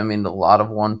it. I mean, a lot of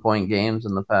 1-point games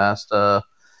in the past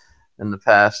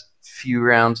few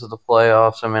rounds of the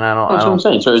playoffs. I mean, I don't. That's what I'm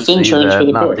saying. So it's insurance for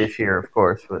the not coach. this year, of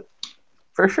course, but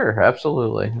for sure,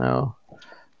 absolutely,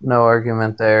 no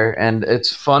argument there. And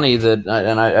it's funny that,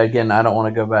 and I don't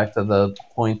want to go back to the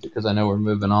point because I know we're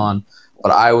moving on,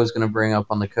 but I was going to bring up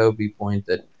on the Kobe point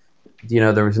that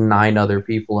there was 9 other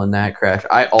people in that crash.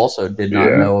 I also did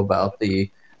not know about the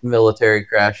military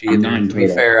crash either. To be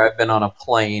fair, I've been on a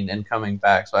plane and coming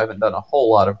back, so I haven't done a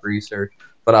whole lot of research.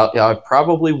 But I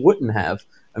probably wouldn't have.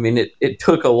 I mean, it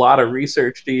took a lot of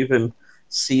research to even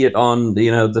see it on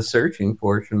the searching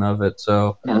portion of it.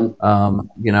 So and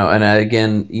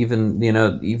again, even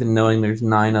knowing there's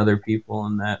 9 other people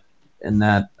in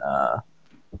that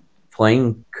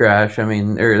plane crash. I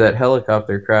mean, or that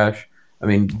helicopter crash. I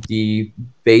mean, the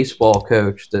baseball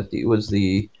coach that was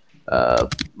the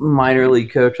minor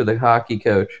league coach or the hockey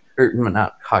coach, or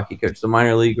not hockey coach, the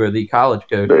minor league or the college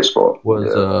coach Baseball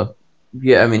was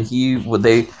I mean,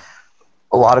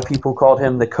 a lot of people called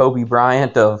him the Kobe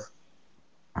Bryant of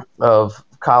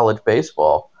college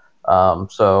baseball.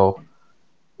 So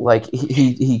like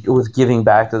he was giving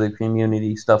back to the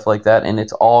community, stuff like that, and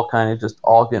it's all kind of just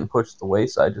all getting pushed to the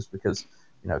wayside just because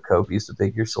Kobe's the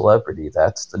bigger celebrity.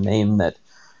 That's the name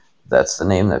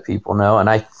that people know. And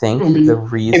I think the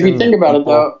reason, if you think about it,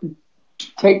 though,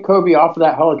 take Kobe off of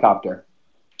that helicopter.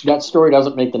 That story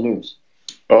doesn't make the news.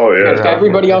 Oh yeah. If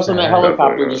everybody else on that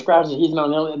helicopter Definitely just crashes, he's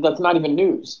not. That's not even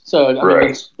news. So I mean, right.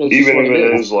 that's just Even what if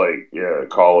it is like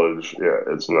college,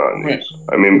 it's not Right. news.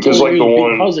 I mean, because like the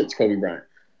one, because it's Kobe Bryant.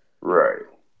 right?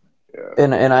 Yeah.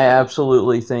 and I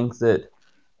absolutely think that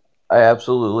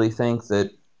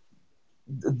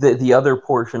the other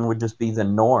portion would just be the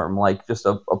norm, like just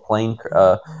a plane,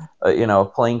 a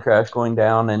plane crash going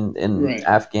down in Right.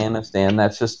 Afghanistan.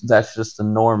 That's just the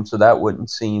norm. So that wouldn't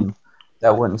seem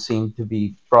to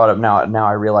be brought up. Now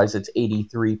I realize it's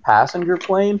 83 passenger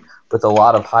plane with a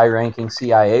lot of high-ranking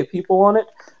CIA people on it.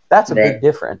 That's a big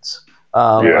difference.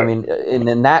 I mean, and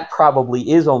then that probably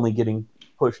is only getting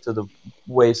pushed to the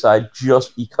wayside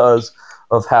just because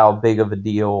of how big of a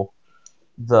deal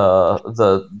the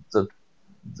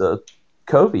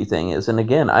Kobe thing is. And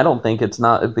again, I don't think it's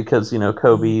not because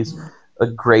Kobe's a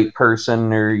great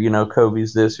person or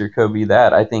Kobe's this or Kobe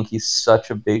that. I think he's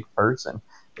such a big person,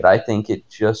 but I think it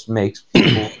just makes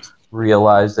people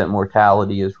realize that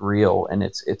mortality is real and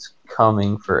it's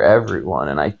coming for everyone.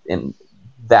 And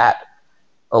that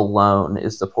alone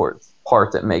is the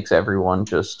part that makes everyone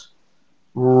just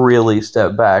really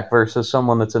step back versus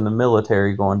someone that's in the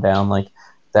military going down like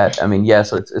that. I mean,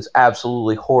 yes, it's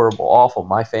absolutely horrible, awful.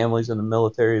 My family's in the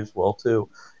military as well too.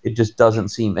 It just doesn't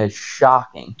seem as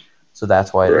shocking, so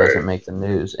that's why it doesn't make the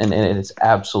news. And it's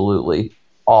absolutely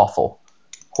awful,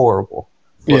 horrible.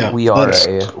 But we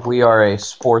are a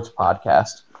sports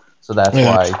podcast, so that's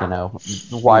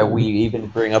why we even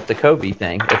bring up the Kobe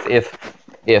thing. If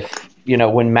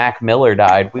when Mac Miller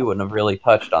died, we wouldn't have really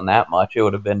touched on that much. It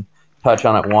would have been touch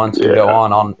on it once and go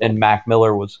on. And Mac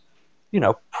Miller was,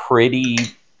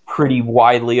 pretty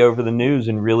widely over the news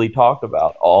and really talked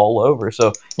about all over.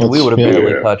 So we would have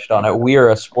barely touched on it. We are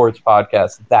a sports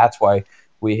podcast. That's why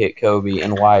we hit Kobe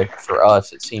and why for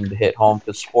us it seemed to hit home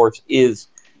because sports is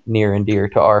near and dear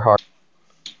to our heart.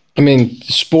 I mean,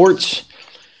 sports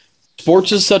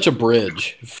is such a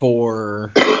bridge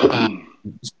for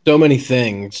so many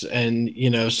things. And,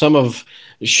 some of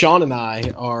Sean and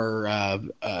I are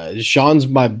Sean's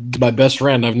my best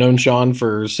friend. I've known Sean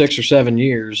for 6 or 7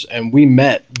 years, and we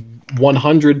met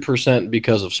 100%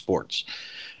 because of sports.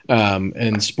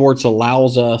 And sports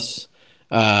allows us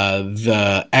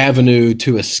the avenue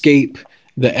to escape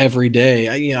the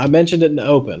everyday. I mentioned it in the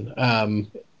open.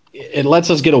 It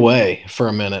lets us get away for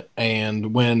a minute.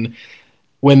 And when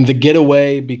the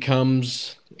getaway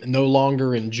becomes no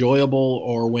longer enjoyable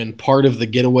or when part of the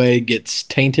getaway gets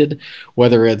tainted,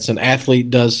 whether it's an athlete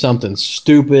does something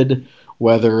stupid,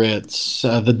 whether it's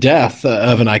the death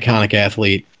of an iconic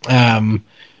athlete,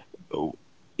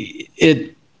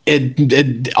 it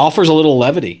offers a little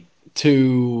levity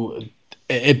to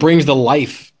it brings the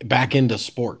life back into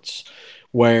sports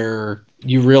where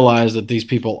you realize that these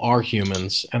people are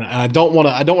humans. And I don't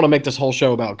want to make this whole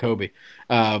show about Kobe.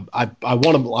 I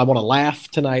want to laugh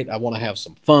tonight. I want to have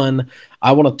some fun.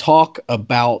 I want to talk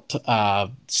about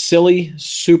silly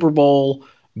Super Bowl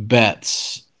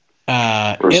bets.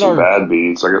 Or some bad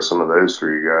beats. I got some of those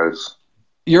for you guys.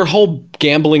 Your whole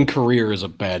gambling career is a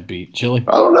bad beat, Chili.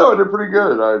 I don't know. I did pretty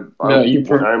good.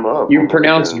 You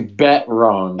pronounced bet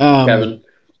wrong, Kevin.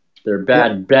 They're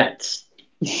bad bets.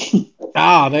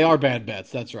 They are bad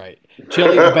bets. That's right.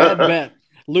 Chili, a bad bet.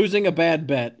 Losing a bad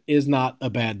bet is not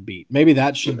a bad beat. Maybe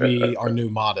that should be our new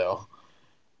motto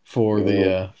for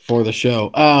the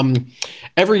show.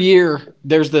 Every year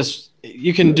there's this.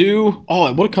 You can do.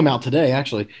 It would have come out today.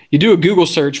 Actually, you do a Google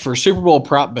search for Super Bowl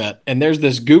prop bet, and there's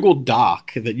this Google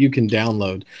Doc that you can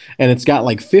download, and it's got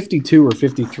like 52 or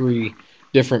 53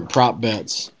 different prop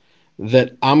bets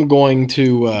that I'm going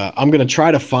to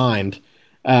try to find.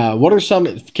 What are some?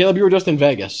 Caleb, you were just in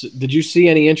Vegas. Did you see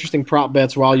any interesting prop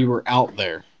bets while you were out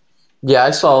there? Yeah, I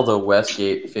saw the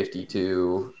Westgate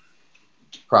 52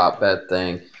 prop bet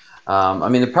thing. I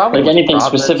mean, the problem like anything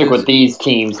specific with these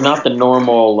teams, not the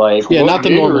normal not the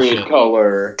normal shit.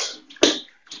 color.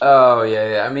 Oh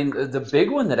yeah. I mean, the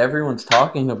big one that everyone's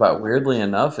talking about, weirdly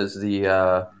enough, is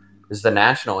the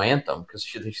national anthem because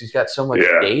she's got so much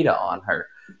data on her.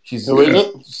 Who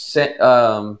is it?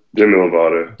 Demi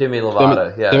Lovato. Demi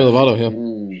Lovato, yeah. Demi Lovato,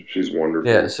 yeah. She's wonderful.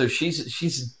 Yeah, so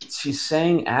she's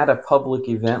saying at a public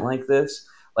event like this,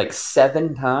 like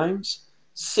 7 times,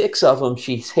 6 of them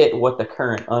she's hit what the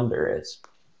current under is.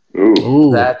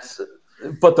 Ooh.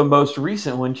 But the most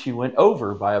recent one she went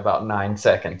over by about 9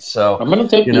 seconds. So I'm going to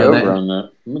take the over on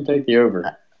that. I'm going to take the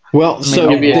over. Well, there's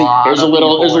a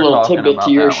little tidbit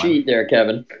to your sheet there,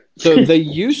 Kevin. So they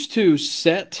used to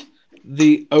set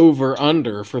the over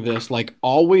under for this like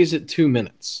always at 2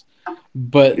 minutes,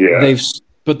 but Yeah.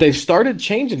 they've started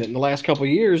changing it in the last couple of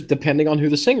years depending on who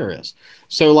the singer is.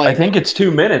 So like I think it's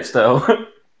 2 minutes though.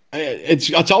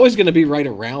 it's always going to be right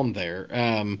around there.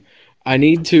 I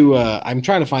need to. I'm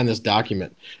trying to find this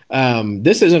document.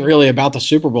 This isn't really about the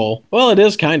Super Bowl. Well, it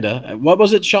is kind of. What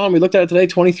was it, Sean? We looked at it today.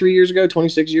 23 years ago,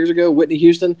 26 years ago, Whitney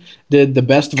Houston did the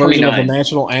best version of the 29.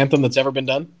 national anthem that's ever been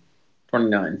done.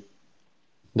 29.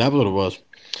 That's what it was.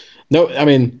 No, I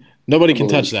mean nobody can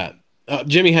touch that.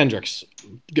 Jimi Hendrix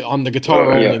on the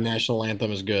guitar only national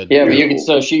anthem is good. Yeah, but you could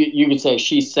say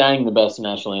she sang the best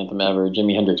national anthem ever.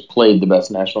 Jimi Hendrix played the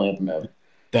best national anthem ever.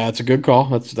 That's a good call.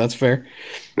 That's fair.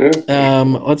 Yeah.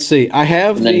 Let's see. I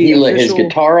have And then he lit his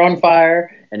guitar on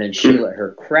fire, and then she lit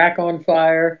her crack on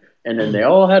fire, and then they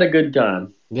all had a good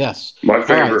time. Yes. My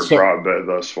favorite prop bet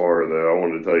thus far, though, I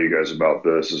wanted to tell you guys about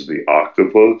this, is the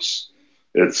octopus.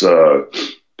 It's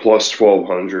plus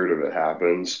 1,200 if it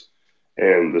happens,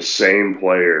 and the same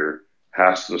player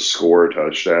has to score a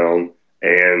touchdown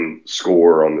and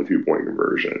score on the 2-point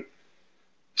conversion.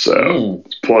 So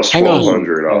it's plus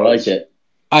 1,200 odds. I like it.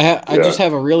 I just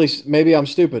have a really, maybe I'm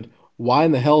stupid. Why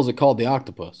in the hell is it called the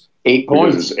octopus? 8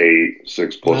 points. Because it's 8.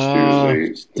 6 plus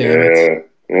 2 is 8. Damn it.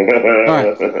 All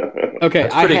right. Okay.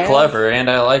 It's pretty clever, and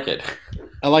I like it.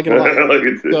 I like it a lot. I like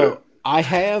it too. So I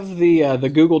have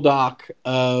the Google Doc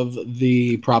of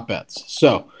the prop bets.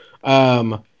 So,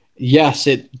 yes,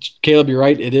 Caleb, you're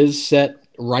right. It is set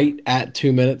right at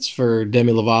 2 minutes for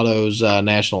Demi Lovato's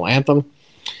national anthem.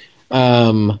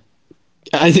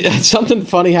 Something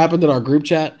funny happened in our group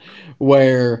chat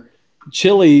where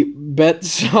Chili bet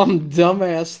some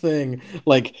dumbass thing.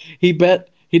 Like he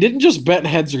didn't just bet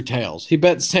heads or tails. He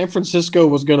bet San Francisco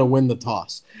was going to win the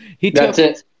toss. That's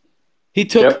it. He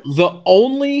took the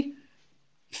only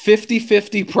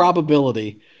 50-50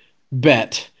 probability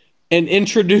bet and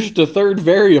introduced a third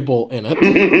variable in it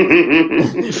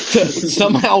to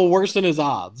somehow worsen his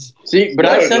odds. See, but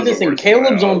I said this, and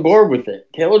Caleb's on board with it.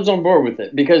 Caleb's on board with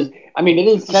it because, I mean, it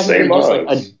is technically just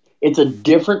like it's a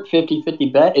different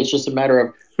 50-50 bet. It's just a matter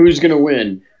of who's going to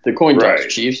win the coin toss,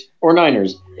 Chiefs or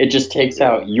Niners. It just takes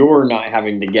out you're not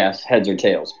having to guess heads or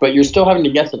tails, but you're still having to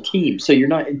guess a team. So you're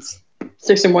not. It's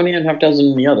 6 in one hand, half dozen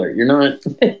in the other. You're not.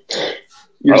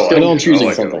 You're still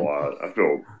choosing something. It a lot. I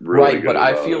feel really good but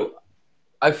about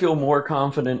I feel more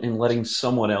confident in letting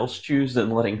someone else choose than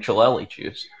letting Chileli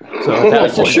choose. So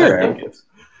that's for sure.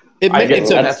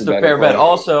 That's the fair bet.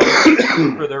 Also,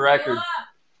 for the record,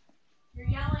 you're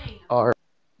yelling.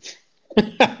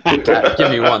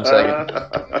 Give me 1 second.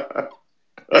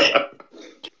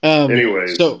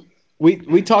 Anyways, so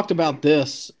we talked about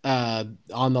this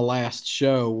on the last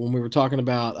show when we were talking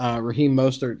about Raheem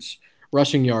Mostert's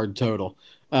rushing yard total.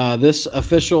 This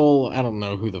official, I don't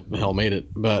know who the hell made it,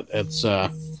 but it's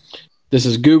this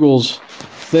is Google's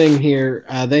thing here.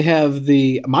 They have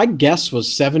my guess was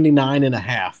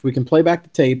 79.5. We can play back the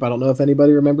tape. I don't know if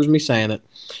anybody remembers me saying it,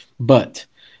 but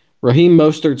Raheem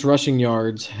Mostert's rushing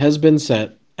yards has been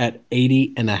set at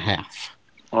 80.5.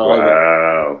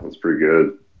 Wow, that's pretty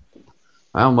good.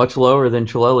 Wow, much lower than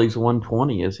Chileli's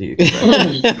 120, is he?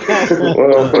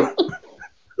 Well,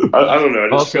 I don't know. I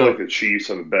just feel like the Chiefs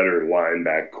have a better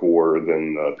linebacker core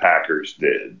than the Packers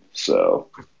did. So,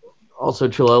 also,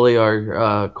 Chileli,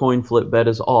 our coin flip bet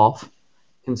is off.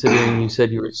 Considering you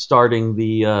said you were starting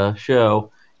the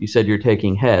show, you said you're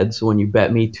taking heads. So when you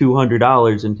bet me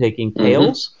 $200 and taking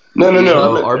tails, no.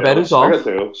 So our bet is off. I got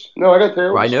tails. No, I got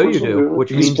tails. I know you do.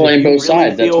 Which He's means playing both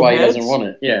sides. That's why heads, he doesn't want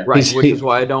it. Yeah, right. Which is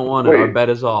why I don't want it. Our bet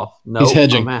is off. No, he's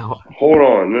hedging. I'm out. Hold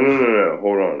on. No.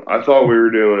 Hold on. I thought we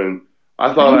were doing.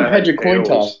 I thought I had your coin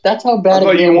toss. That's how bad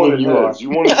a gambler you are. You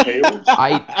wanted tails?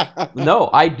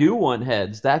 I do want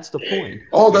heads. That's the point.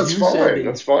 Oh, that's fine.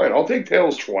 That's fine. I'll take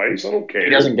tails twice. I don't care. He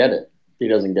doesn't get it.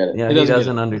 Yeah, he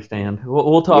doesn't understand.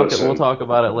 We'll talk. We'll talk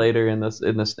about it later in the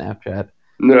Snapchat.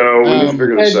 No, we need to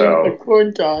figure this out. A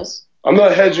coin toss. I'm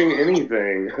not hedging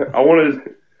anything. I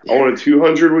wanted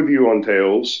 200 with you on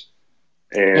tails.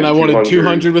 And I wanted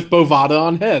 200 with Bovada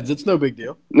on heads. It's no big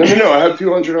deal. No. I have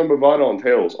 200 on Bovada on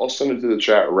tails. I'll send it to the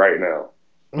chat right now.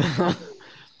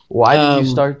 Why did you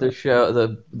start the show,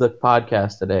 the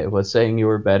podcast today? Was saying you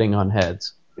were betting on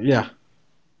heads? Yeah.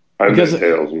 I bet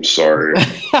tails. I'm sorry.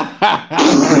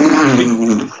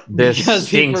 This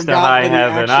stinks to high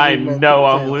heaven. I know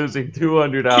I'm losing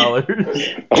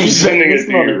 $200. I'm sending it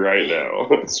to you right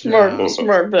now.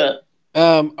 Smart bet.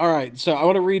 All right, so I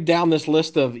want to read down this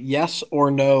list of yes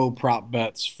or no prop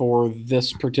bets for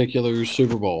this particular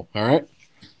Super Bowl. All right.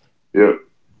 Yep.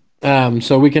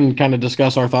 So we can kind of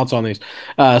discuss our thoughts on these.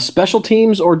 Special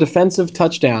teams or defensive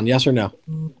touchdown? Yes or no?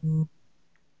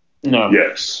 No.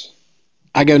 Yes.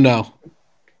 I go no.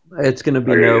 It's going to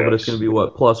be Okay, no, but yes. it's going to be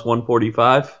what, plus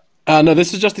 145? No,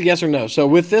 this is just a yes or no. So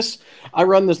with this, I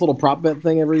run this little prop bet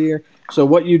thing every year. So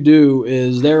what you do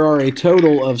is there are a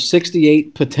total of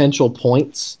 68 potential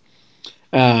points,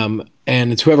 and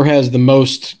it's whoever has the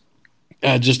most,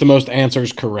 just the most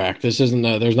answers correct. This isn't.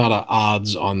 There's not a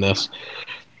odds on this.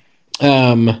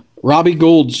 Robbie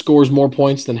Gould scores more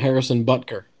points than Harrison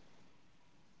Butker.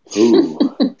 Ooh.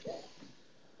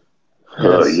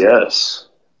 Yes. Yes.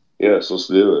 Yes, let's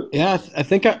do it. Yeah, I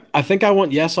think I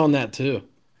want yes on that too.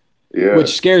 Yeah.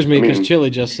 Which scares me I because mean- Chili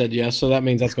just said yes, so that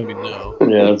means that's going to be no.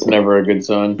 Yeah, that's never a good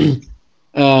sign.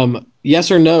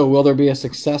 Yes or no? Will there be a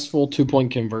successful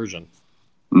 2-point conversion?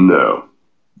 No.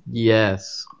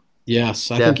 Yes.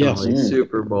 Yes, I think Definitely. yes.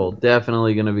 Super Bowl.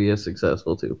 Definitely going to be a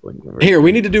successful 2-point conversion. Here,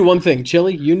 we need to do one thing,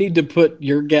 Chili. You need to put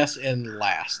your guess in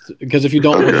last because if you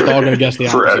don't, we're just all going to guess the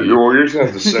opposite. You're just going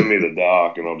to have to send me the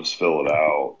doc and I'll just fill it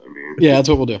out. I mean, Yeah, that's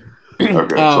what we'll do.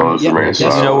 okay, so I'll just remain yes. You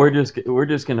know, silent. we're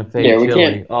just going to fade Yeah, we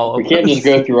Chili. We can't just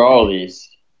go through all these.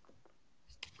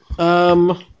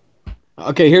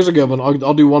 Okay, here's a good one.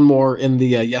 I'll do one more in the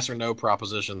yes or no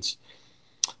propositions.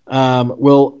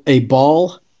 Will a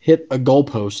ball hit a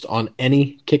goalpost on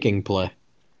any kicking play?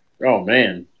 Oh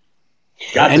man,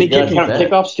 got Any to count kicking play.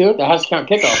 kickoffs too. That has to count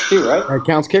kickoffs too, right? It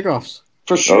counts kickoffs.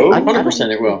 For sure, Oh.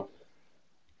 100% it will.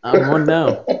 I'm one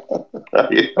no. I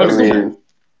mean,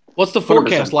 What's the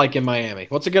forecast like in Miami?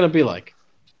 What's it going to be like?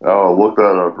 I'll look that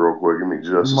up real quick. Give me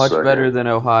just a Much second. better than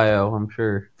Ohio, I'm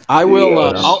sure. I will.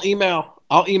 Yes.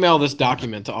 I'll email this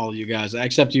document to all of you guys,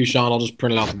 except you, Sean. I'll just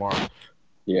print it out tomorrow.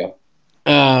 Yeah.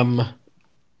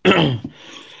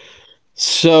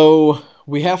 So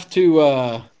we have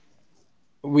to.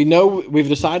 We know we've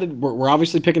decided we're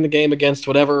obviously picking the game against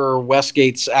whatever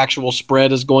Westgate's actual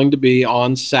spread is going to be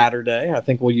on Saturday. I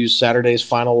think we'll use Saturday's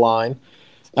final line.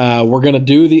 We're going to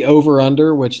do the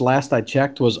over-under, which last I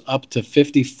checked was up to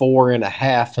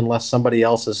 54.5, unless somebody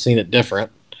else has seen it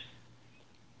different.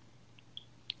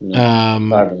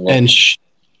 And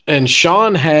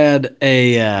Sean had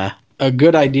a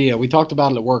good idea. We talked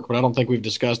about it at work, but I don't think we've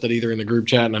discussed it either in the group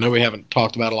chat, and I know we haven't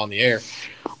talked about it on the air.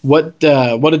 What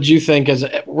did you think?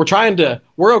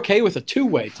 We're okay with a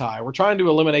 2-way tie. We're trying to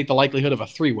eliminate the likelihood of a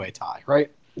 3-way tie, right?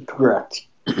 Correct.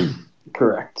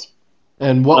 Correct.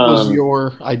 And what was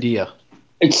your idea?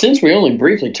 And since we only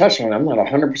briefly touched on it, I'm not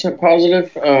 100%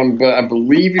 positive, but I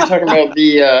believe you're talking about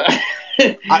the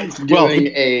doing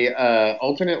a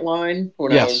alternate line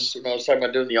when I was talking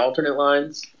about doing the alternate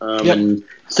lines. And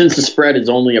since the spread is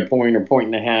only a point or point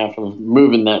and a half, of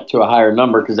moving that to a higher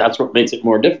number because that's what makes it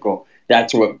more difficult.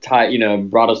 That's what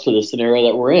brought us to the scenario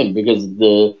that we're in because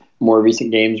the more recent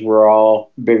games were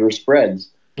all bigger spreads.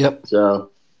 Yep.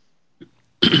 So.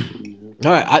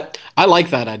 All right, I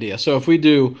like that idea. So if we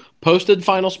do posted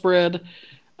final spread,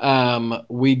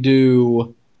 we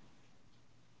do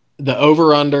the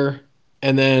over/under,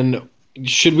 and then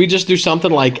should we just do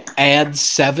something like add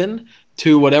 7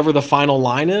 to whatever the final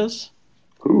line is?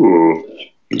 Ooh.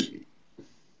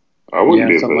 I wouldn't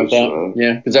be something like opposed to that.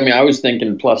 Yeah, because I was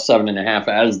thinking plus 7.5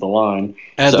 as the line.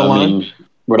 As the line?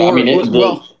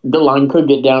 The line could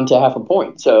get down to half a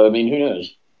point. So who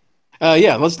knows?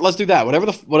 Yeah, let's do that.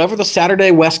 Whatever the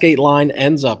Saturday Westgate line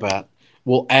ends up at,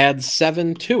 we'll add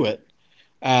 7 to it,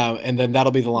 and then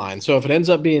that'll be the line. So if it ends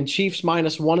up being Chiefs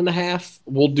minus 1.5,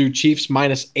 we'll do Chiefs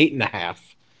minus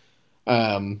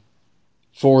 8.5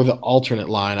 for the alternate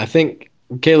line. I think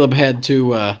Caleb had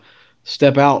to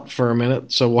step out for a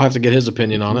minute, so we'll have to get his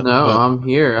opinion on it. No, I'm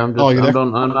here. I'm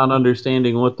not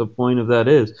understanding what the point of that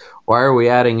is. Why are we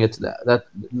adding it to that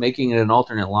making it an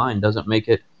alternate line doesn't make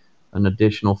it an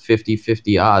additional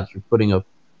 50-50 odds. You're putting up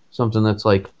something that's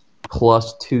like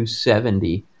plus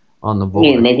 270 on the board.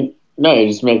 You're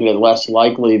just making it less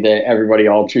likely that everybody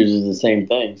all chooses the same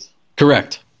things.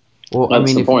 Correct. Well,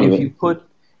 that's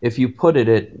if you put it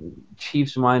at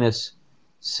Chiefs minus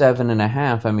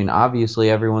 7.5, obviously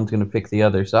everyone's going to pick the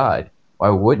other side. Why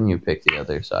wouldn't you pick the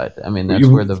other side? That's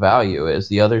where the value is.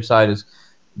 The other side is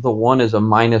one is a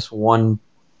minus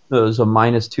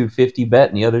 250 bet,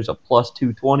 and the other's a plus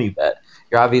 220 bet.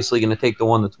 You're obviously going to take the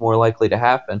one that's more likely to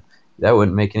happen. That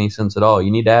wouldn't make any sense at all.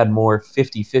 You need to add more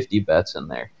 50-50 bets in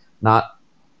there, not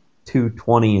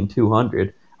 220 and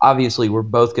 200. Obviously, we're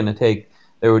both going to take.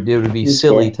 It would be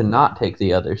silly to not take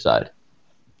the other side.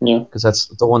 Yeah, because that's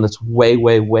the one that's way,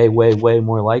 way, way, way, way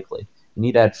more likely. You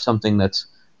need to add something that's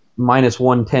minus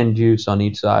 110 juice on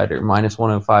each side or minus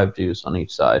 105 juice on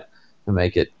each side to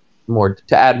make it more,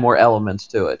 to add more elements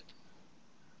to it.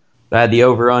 Add the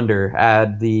over/under,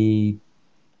 add the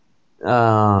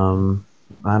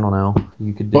I don't know.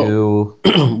 You could do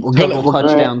We're total gonna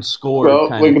touchdown scored Well,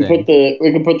 kind we of can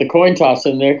thing. put the coin toss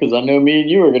in there because I know me and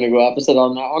you are going to go opposite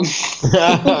on that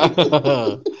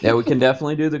one. Yeah, we can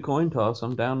definitely do the coin toss.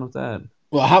 I'm down with that.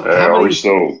 well, how Are we many?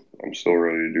 still? I'm still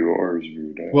ready to do ours. If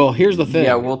you're down. Well, here's the thing.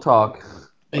 Yeah, we'll talk.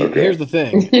 Okay. Here's the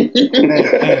thing.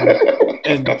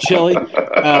 And Chili,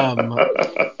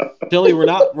 Chili,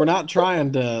 we're not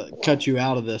trying to cut you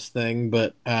out of this thing,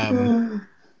 but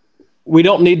we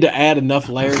don't need to add enough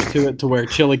layers to it to where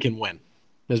Chili can win.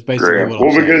 That's basically Great. what Well,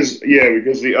 I'm saying.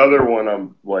 because the other one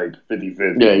I'm like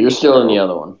 50-50. Yeah, you're still in the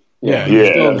other one. Yeah, Yeah,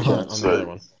 you're still in the so- hunt on the other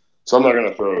one. So I'm not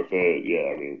gonna throw a fit.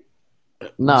 Yeah, I mean,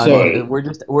 No, So-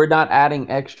 we're not adding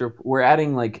extra. We're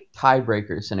adding like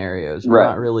tiebreaker scenarios. We're Right.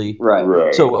 not really. Right.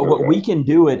 right. So okay. we can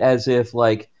do it as if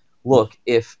like, look,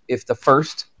 if the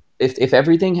first if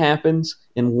everything happens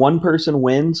and one person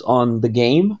wins on the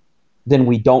game, then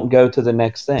we don't go to the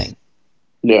next thing.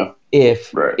 Yeah.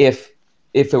 If Right. if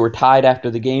it were tied after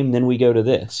the game, then we go to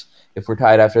this. If we're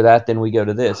tied after that, then we go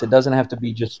to this. It doesn't have to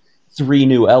be just 3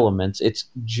 new elements. It's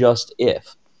just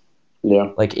if.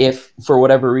 Yeah. Like if for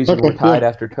whatever reason Okay, we're tied yeah.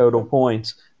 after total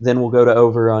points, then we'll go to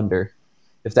over under.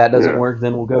 If that doesn't Yeah. work,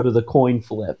 then we'll go to the coin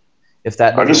flip. If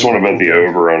that I just doesn't want to work, bet the we'll go-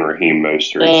 over on Raheem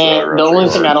Mostert. And the only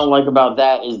thing I don't like about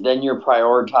that is then you're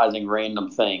prioritizing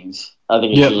random things. I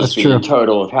think it Yeah, should that's just be true. the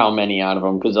total of how many out of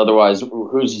them, because otherwise,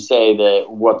 who's to say that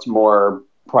what's more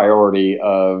priority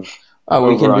of Oh,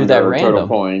 we can over, do that under, or total random.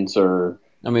 points or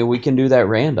I mean, we can do that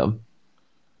random.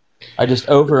 I just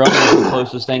over under is the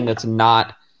closest thing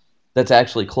that's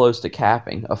actually close to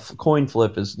capping. A coin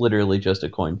flip is literally just a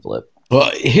coin flip.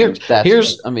 Well, here's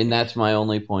That's my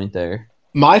only point there.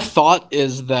 my thought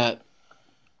is that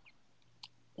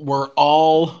we're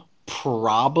all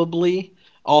probably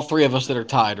all three of us that are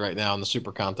tied right now in the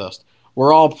super contest.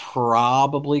 We're all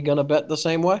probably gonna bet the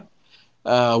same way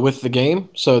with the game.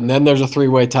 So then there's a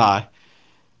 3-way tie.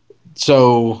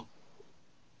 So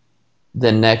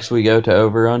Then next we go to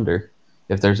over under.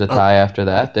 If there's a tie after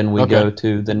that, then we Okay. go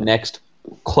to the next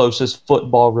closest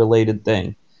football related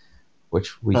thing,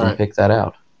 which we All can right. pick that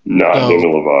out. Not So- Demi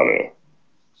Lovato.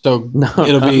 so No,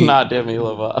 it'll be not Demi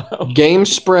Lovato. game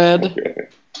spread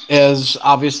as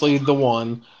obviously the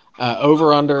 1,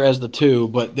 over under as the 2,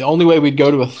 but the only way we'd go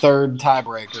to a third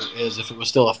tiebreaker is if it was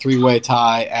still a 3-way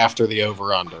tie after the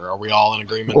over under. Are we all in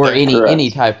agreement? Or there? Correct. any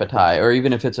type of tie, or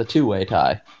even if it's a 2-way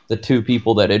tie, the 2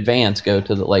 people that advance go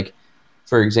to the like.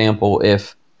 For example,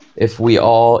 if we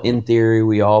all, in theory,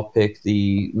 we all pick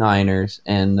the Niners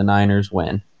and the Niners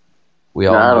win, we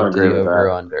all No, I don't move to agree the with over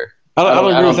that. under. I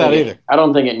don't agree with that think either. I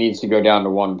don't think it needs to go down to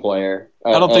one player.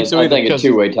 I don't think so I either, think a because-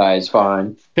 2-way tie is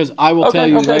fine. Because I will tell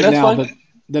you Okay, right that's now fine.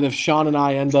 that if Sean and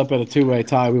I end up at a 2-way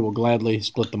tie, we will gladly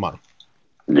split the money.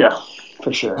 Yeah,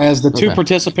 for sure. As the 2 Okay.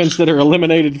 participants that are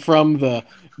eliminated from the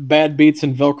Bad Beats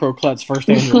and Velcro Klutz first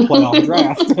annual playoff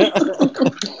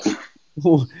draft,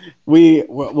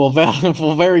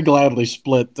 we'll very gladly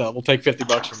split. We'll take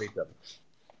 $50 from each other.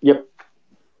 Yep.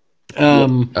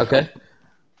 Okay.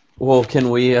 Well, can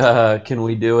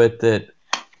we do it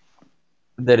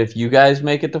that if you guys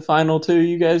make it to final 2,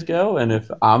 you guys go, and if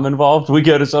I'm involved, we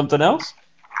go to something else?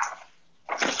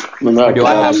 No, Or do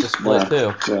I have to split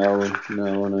too?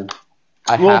 No.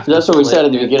 I Well, have to That's what we split said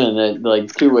at the if- beginning. That like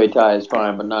 2-way tie is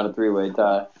fine, but not a 3-way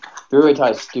tie. 3-way tie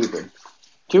is stupid.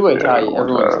 2-way tie,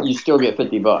 you still get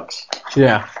 $50.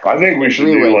 Yeah. I think we should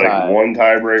do 3-way like tie. one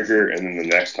tiebreaker and then the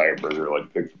next tiebreaker,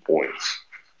 like pick the points,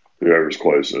 whoever's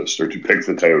closest, or to pick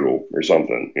the total or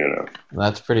something.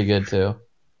 That's pretty good too.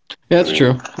 Yeah, that's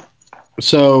true.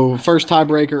 So first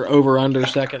tiebreaker over under,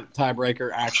 second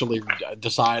tiebreaker actually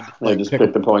decide. Like, just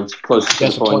pick the points closest to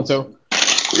guess the a point points. though.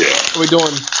 Yeah. Are we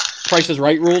doing Price is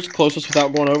Right rules, closest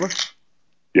without going over?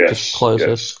 Yes. Just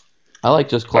closest. Yes. I like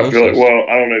just I closest. feel like. Well,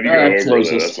 I don't know if you go over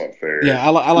Closest. that. That's not fair. Yeah,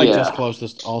 I like Yeah. just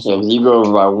closest Yeah, also. 'cause you go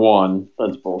over by 1.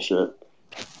 That's bullshit.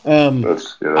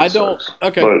 That I don't. sucks.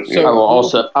 Okay, But, so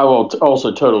I will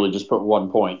also totally just put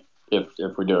 1 point if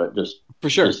we do it. Just for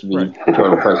sure, just to be right.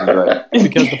 total Price is Right.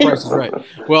 Because the price is right.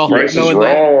 Well, Price is knowing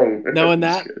that, wrong. knowing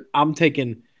that, I'm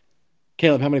taking.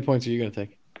 Caleb, how many points are you going to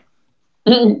take?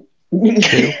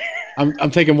 2.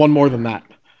 I'm taking one more than that.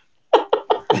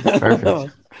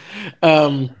 Perfect.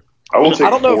 I will take I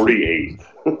don't know if- 48.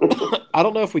 I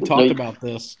don't know if we talked about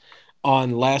this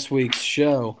on last week's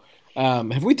show.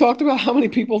 Have we talked about how many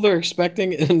people they're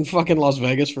expecting in fucking Las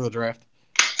Vegas for the draft?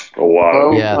 A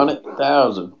lot. Yeah.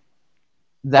 100,000.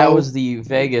 That Oh. was the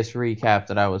Vegas recap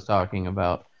that I was talking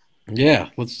about. Yeah,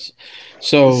 let's.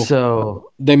 So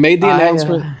So they made the I,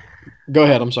 announcement. Go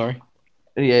ahead. I'm sorry.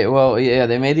 Yeah, well, yeah,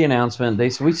 they made the announcement.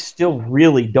 We still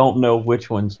really don't know which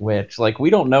one's which. Like, we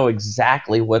don't know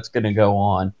exactly what's going to go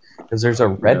on because there's a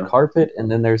red carpet and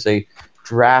then there's a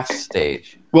draft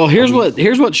stage. Well, here's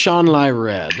what Sean and I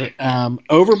read.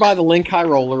 Over by the Link High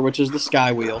Roller, which is the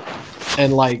Sky Wheel,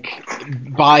 and like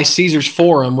by Caesars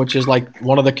Forum, which is like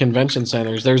one of the convention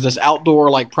centers, there's this outdoor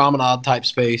like promenade type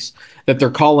space that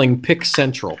they're calling Pick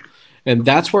Central. And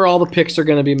that's where all the picks are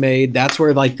going to be made. That's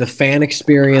where like the fan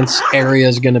experience area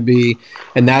is going to be,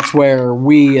 and that's where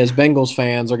we as Bengals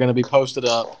fans are going to be posted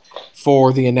up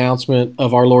for the announcement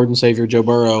of our Lord and Savior Joe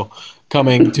Burrow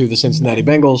coming to the Cincinnati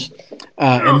Bengals.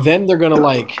 And then they're going to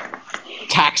like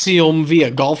taxi them via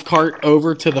golf cart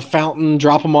over to the fountain,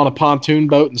 drop them on a pontoon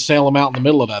boat, and sail them out in the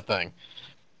middle of that thing.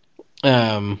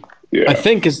 I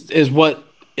think is what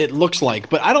it looks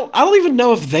like, but I don't even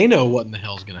know if they know what in the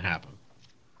hell is going to happen.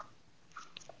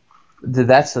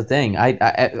 That's the thing.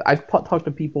 I've talked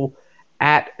to people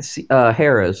at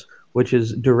Harrah's, which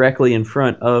is directly in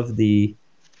front of the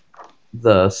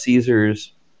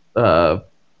Caesars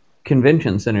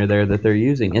convention center there that they're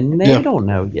using, and they don't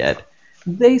know yet.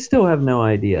 They still have no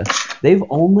idea. They've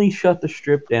only shut the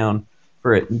strip down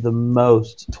for at the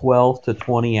most 12 to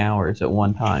 20 hours at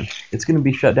one time. It's going to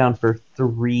be shut down for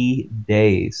 3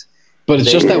 days. But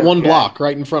it's just that one block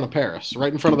right in front of Paris,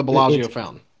 right in front of the Bellagio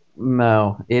fountain.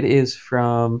 No, it is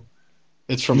from.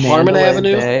 It's from Harmon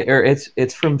Avenue, or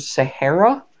it's from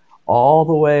Sahara all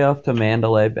the way up to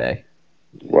Mandalay Bay.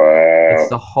 Wow! It's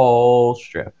the whole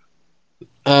strip.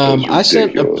 I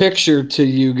sent a picture to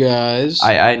you guys.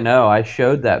 I know. I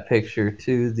showed that picture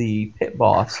to the pit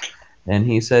boss, and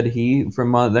he said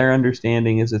from their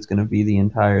understanding is it's going to be the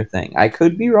entire thing. I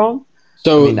could be wrong.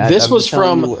 So this was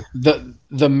from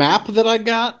the map that I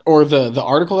got, or the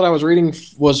article that I was reading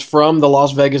was from the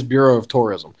Las Vegas Bureau of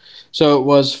Tourism. So it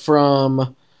was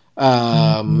from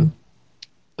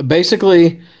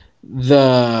basically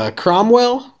the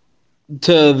Cromwell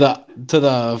to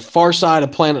the far side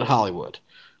of Planet Hollywood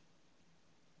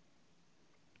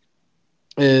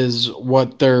is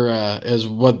what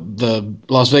the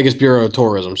Las Vegas Bureau of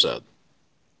Tourism said.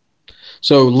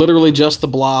 So literally just the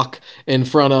block in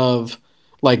front of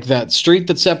like that street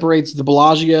that separates the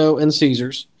Bellagio and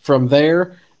Caesars, from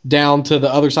there down to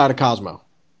the other side of Cosmo.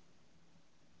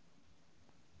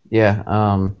 Yeah,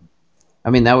 I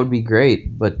mean that would be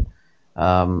great, but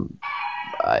I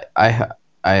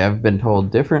have been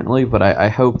told differently, but I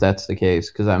hope that's the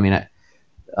case because I mean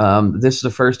this is the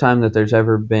first time that there's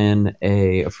ever been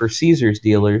for Caesars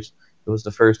dealers. It was the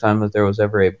first time that there was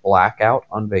ever a blackout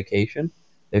on vacation.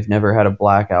 They've never had a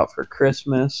blackout for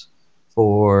Christmas,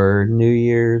 for New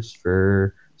Year's,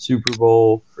 for Super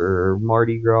Bowl, for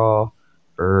Mardi Gras,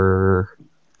 for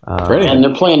and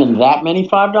they're playing in that many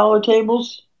 $5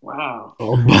 tables. Wow!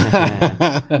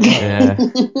 Yeah,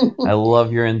 I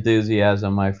love your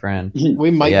enthusiasm, my friend.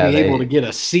 We might be able to get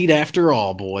a seat after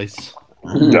all, boys.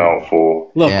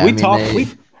 Doubtful. Look,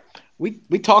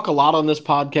 we talk a lot on this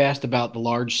podcast about the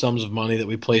large sums of money that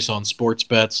we place on sports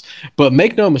bets, but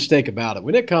make no mistake about it.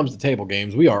 When it comes to table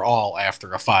games, we are all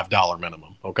after a $5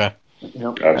 minimum. Okay.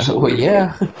 Yep. Absolutely. Well,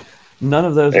 yeah. None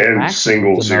of those. And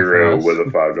single zero with a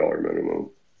 $5 minimum.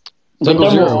 But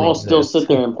then we'll all still sit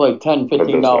there and play $10,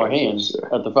 $15 hands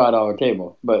at the $5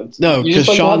 table. But no, because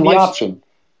Sean,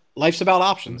 life's about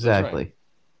options. Exactly.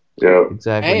 Yeah,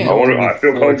 exactly. And I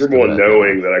feel comfortable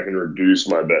knowing that I can reduce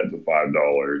my bet to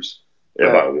 $5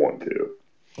 if I want to.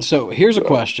 So here's a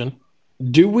question: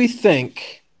 do we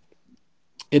think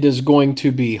it is going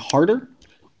to be harder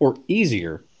or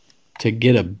easier to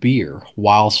get a beer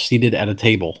while seated at a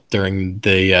table during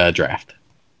the draft?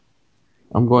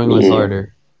 I'm going with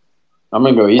harder. I'm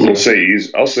gonna go easier.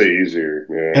 I'll say easier.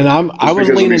 Yeah. And I was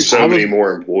leaning so many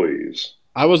more employees.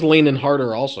 I was leaning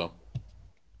harder also.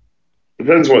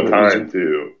 Depends what time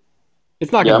too.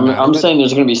 It's not going to matter. I'm saying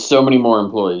there's going to be so many more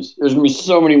employees. There's going to be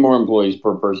so many more employees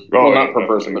per person. Well, not per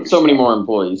person, but so many more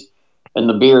employees. And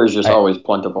the beer is just always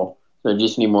plentiful. So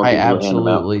just need more people I to hand them out.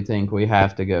 absolutely think we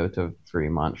have to go to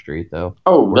Fremont Street, though.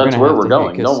 Oh, that's where we're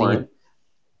going. Don't worry.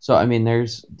 So, I mean,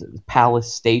 there's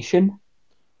Palace Station.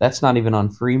 That's not even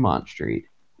on Fremont Street.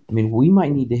 I mean, we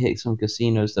might need to hit some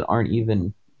casinos that aren't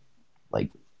even, like,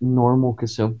 normal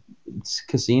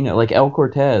casino, like El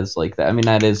Cortez, like that. I mean,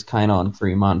 that is kind of on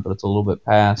Fremont, but it's a little bit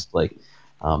past, like,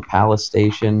 Palace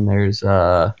Station. There's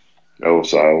Ellis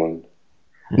Island.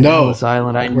 No, Ellis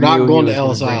Island. We're not going to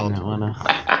Ellis Island.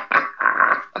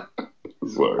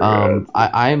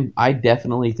 I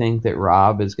definitely think that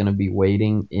Rob is going to be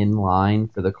waiting in line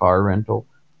for the car rental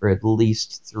for at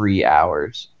least 3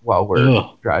 hours while we're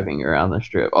driving around the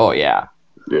strip. Oh yeah.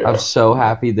 Yeah. I'm so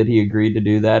happy that he agreed to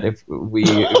do that. If we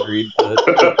agreed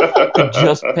to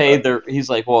just pay he's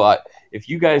like, well, if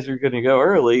you guys are going to go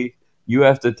early, you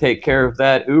have to take care of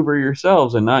that Uber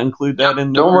yourselves and not include that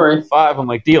in the Don't worry. 5. I'm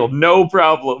like, deal, no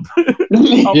problem.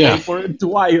 I'll Yeah. pay for it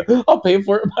twice. I'll pay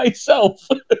for it myself.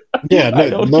 Yeah, I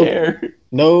don't care.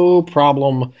 no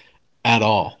problem at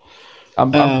all.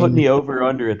 I'm putting the over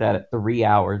under at that at 3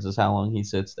 hours is how long he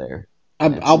sits there.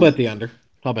 I'll bet the under.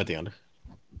 I'll bet the under.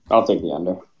 I'll take the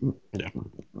under. All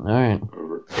right,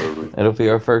 Over. that'll be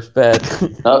our first bet.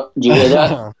 Oh, did you hear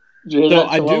that? Did you hear So that?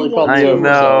 I do Shillelagh want called I the over,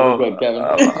 know. so we're good, Kevin.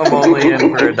 I'm only in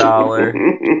for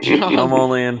 $1. Sean, I'm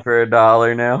only in for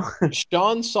 $1 now.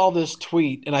 Sean saw this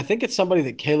tweet, and I think it's somebody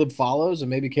that Caleb follows, and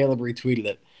maybe Caleb retweeted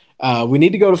it. We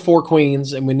need to go to Four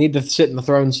Queens, and we need to sit in the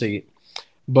throne seat.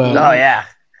 But yeah.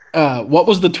 what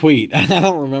was the tweet? I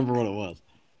don't remember what it was.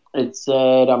 It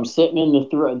said, I'm sitting in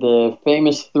the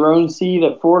famous throne seat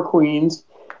at Four Queens.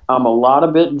 I'm a lot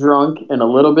of bit drunk and a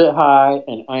little bit high,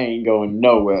 and I ain't going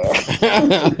nowhere.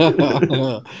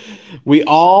 We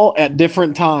all at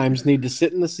different times need to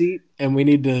sit in the seat, and we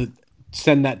need to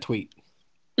send that tweet.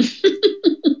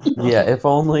 Yeah, if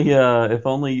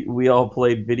only we all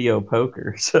played video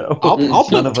poker. So I'll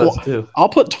none of put us do. I'll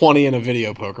put 20 in a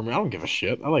video poker. Man, I don't give a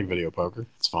shit. I like video poker.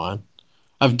 It's fine.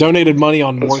 I've donated money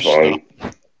on more That's fine.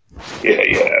 stuff. Yeah.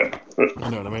 You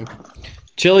know what I mean?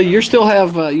 Chili, you still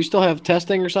have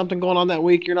testing or something going on that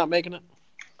week? You're not making it?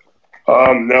 No,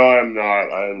 I'm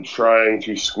not. I'm trying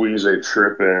to squeeze a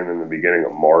trip in the beginning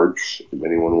of March if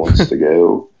anyone wants to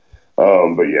go.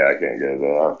 But yeah, I can't go to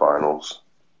our finals.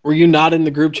 Were you not in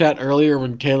the group chat earlier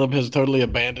when Caleb has totally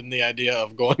abandoned the idea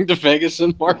of going to Vegas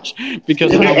in March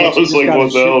because of how Yeah, I much he was just like, got what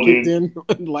his the shit hell, kicked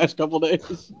dude? in the last couple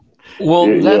days? Well,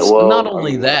 Yeah, that's well, not I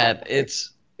only mean, that.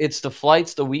 It's the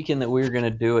flights the weekend that we're going to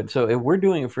do it. So if we're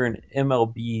doing it for an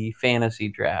MLB fantasy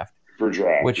draft. For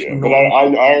draft, Which yeah. But I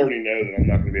already know that I'm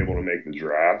not going to be able to make the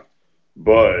draft,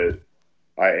 but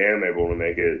I am able to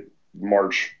make it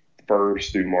March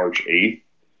 1st through March 8th.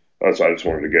 That's why I just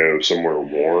wanted to go somewhere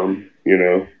warm,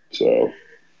 so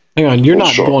Hang on, you're Well,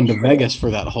 not sure. going to Vegas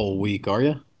for that whole week, are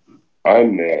you? I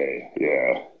may,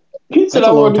 yeah. He said That's a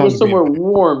I long wanted to time go to be in somewhere Vegas.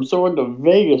 warm, so I went to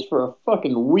Vegas for a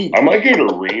fucking week. I might go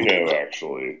to Reno,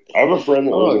 actually. I have a friend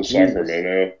that Oh, lives in Jesus.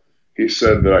 Sacramento. He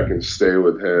said that I can stay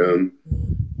with him,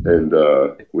 and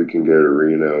we can go to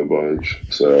Reno a bunch,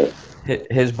 so...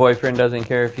 His boyfriend doesn't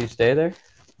care if you stay there?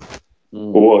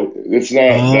 Well, it's not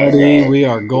that Buddy, guy. we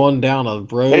are going down a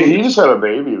road. Hey, he just had a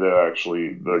baby, though,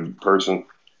 actually. The person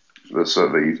that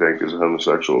said that you think is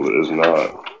homosexual that is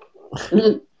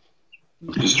not.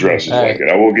 Just dresses like it.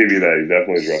 I will give you that. He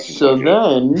definitely dresses So like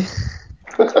then,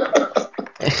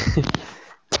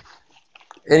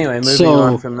 Anyway, moving So-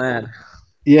 on from that.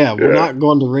 Yeah, we're Yeah. not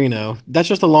going to Reno. That's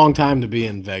just a long time to be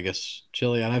in Vegas,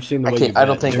 Chili. And I've seen the way you I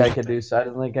don't bet. think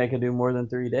I could do more than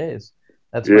 3 days.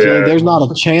 That's Yeah. Chili, there's not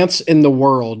a chance in the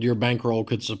world your bankroll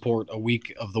could support a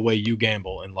week of the way you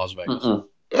gamble in Las Vegas. mm-mm.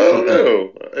 I don't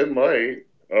know. It might.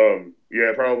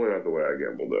 Yeah, probably not the way I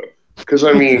gamble, though. Because,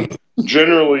 I mean,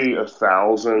 generally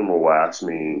 1,000 will last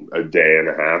me a day and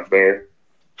a half there.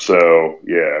 So,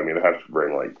 yeah, I mean, I have to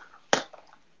bring, like,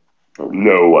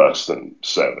 no less than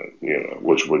 7,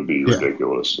 which would be Yeah.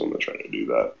 ridiculous. I'm not trying to do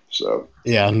that. So,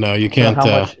 Yeah, no, you So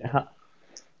can't.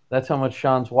 that's how much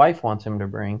Sean's wife wants him to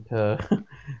bring to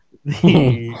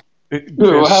the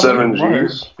What happened? 7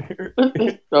 G's.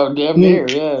 Oh, damn near,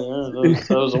 yeah. That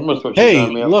was almost what you Hey,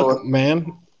 signed me up look, for. man.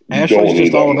 You Ashley's don't need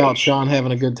just that all about much. Sean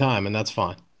having a good time, and that's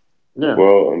fine. Yeah.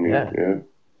 Well, I mean, Yeah. yeah.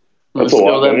 Let's That's a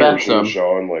scale lot. that I've never back seen some.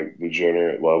 Sean, like,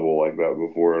 degenerate level like that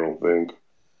before, I don't think.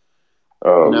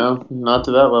 No, not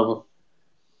to that level.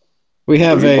 We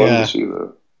have It'd be fun a to see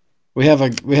that. we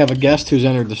have a guest who's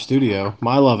entered the studio.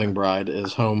 My loving bride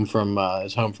is home from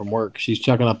work. She's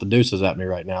chucking up the deuces at me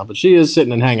right now, but she is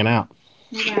sitting and hanging out.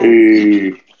 You guys.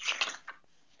 Hey,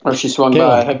 Or she swung Caleb.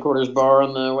 by Headquarters Bar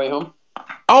on the way home.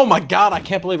 Oh my God! I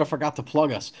can't believe I forgot to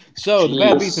plug us. So the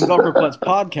Bad Jeez. Beats and Velcroplets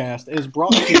podcast is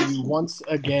brought to you once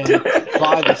again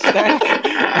by the staff at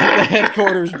the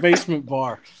Headquarters Basement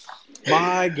Bar.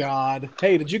 My God!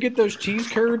 Hey, did you get those cheese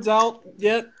curds out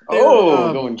yet?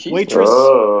 Oh, going cheese waitress.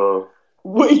 oh,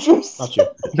 Waitress. Not you.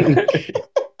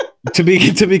 To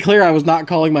be clear, I was not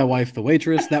calling my wife the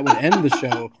waitress. That would end the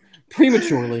show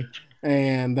prematurely,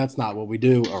 and that's not what we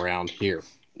do around here.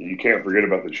 you can't forget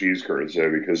about the cheese curds,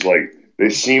 though, because, like, they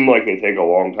seem like they take a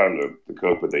long time to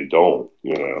cook, but they don't,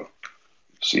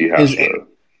 So you have to...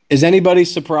 Is anybody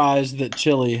surprised that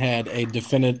Chili had a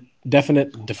definitive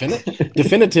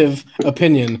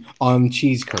opinion on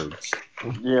cheese curds?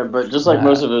 Yeah, but just like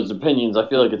most of his opinions, I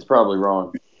feel like it's probably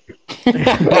wrong. No,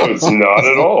 it's not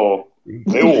at all.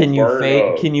 They will Can you burn fade?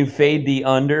 up. Can you fade the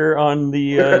under on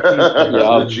the?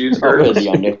 The cheese I'll hit curds. the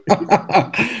under.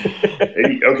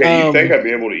 Okay, you'd think I'd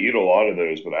be able to eat a lot of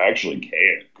those, but I actually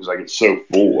can't because I get so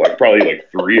full. I could probably eat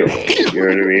like 3 of them. You know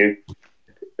what I mean?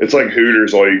 It's like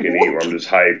Hooters all you can eat where I'm just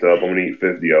hyped up. I'm going to eat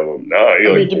 50 of them. No, I eat I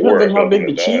mean, like it depends 4. on how I'm big done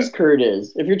the with cheese that. curd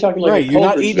is. If you're talking like Right, a you're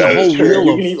not Culver's eating a That is whole cheese curd, wheel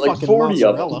you of can eat like fucking 40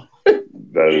 of mozzarella. them.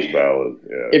 That is valid.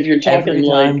 Yeah. If you're talking Every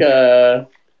time- like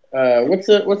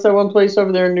what's that one place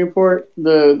over there in Newport?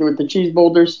 With the cheese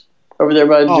boulders over there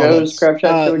by Joe's Crab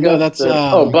Shack. Shall we go? No, that's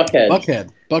Buckhead.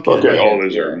 Buckhead. Okay, Yeah, all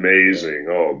those yeah. are amazing.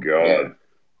 Oh, God. Yeah.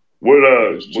 Would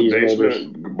Those cheese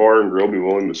Basement Bar and Grill be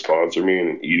willing to sponsor me in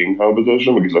an eating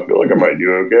competition? Because I feel like I might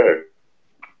do okay.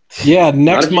 Yeah, Not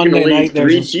next if you can Monday only eat night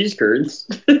 3 there's cheese curds.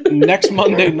 next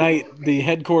Monday night the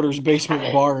headquarters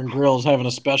Basement Bar and Grill is having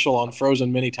a special on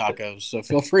frozen mini tacos. So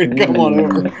feel free to come on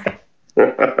over.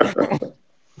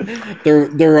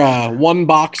 They're one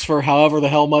box for however the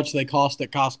hell much they cost at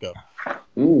Costco.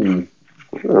 Mm.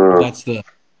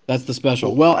 That's the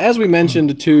special. Well, as we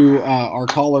mentioned to our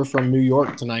caller from New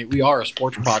York tonight, we are a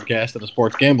sports podcast and a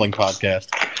sports gambling podcast.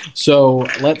 So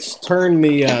let's turn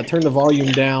the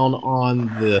volume down on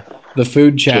the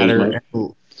food chatter.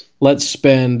 And let's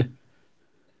spend.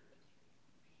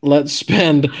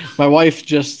 My wife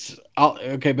just.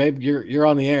 Okay, babe, you're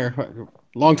on the air.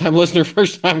 Long time listener,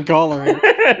 first time caller.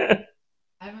 I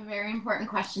have a very important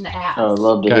question to ask. I would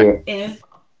love to hear.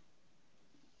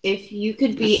 If you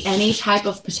could be any type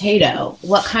of potato,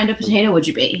 what kind of potato would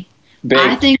you be? Baked.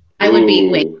 I think I would be.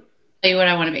 Wait, Ooh. I'll tell you what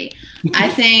I want to be. I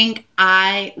think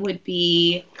I would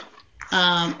be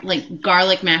like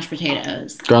garlic mashed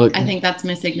potatoes. Garlic. I think that's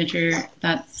my signature.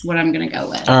 That's what I'm gonna go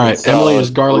with. All right, Emily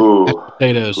is garlic Ooh. mashed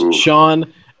potatoes. Ooh.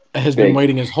 Sean has been Baked.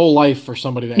 waiting his whole life for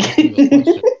somebody to ask him this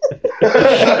question.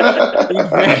 He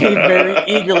very, very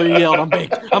eagerly yelled, "I'm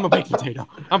baked. I'm a baked potato.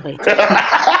 I'm baked."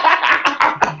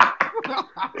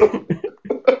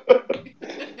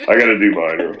 I got to do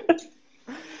mine.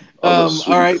 I'm a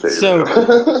sweet all right, potato.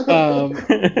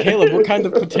 Caleb, what kind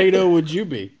of potato would you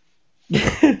be?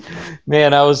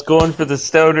 Man, I was going for the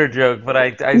stoner joke, but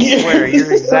I swear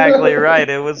you're exactly right.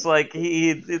 It was like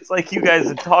it's like you guys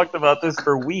had talked about this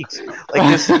for weeks.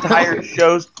 Like this entire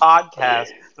show's podcast,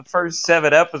 the first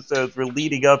 7 episodes were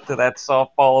leading up to that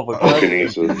softball of a question.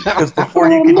 Kinesis. Because before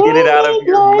you could get it out of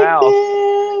your mouth,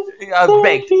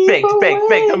 baked.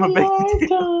 I'm a baked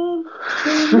potato.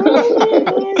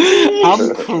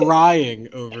 I'm crying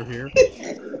over here.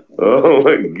 Oh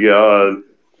my god.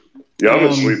 Yeah, I'm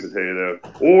a sweet potato.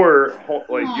 Or,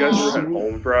 like, you guys ever had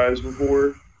home fries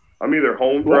before? I'm either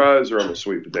home fries or I'm a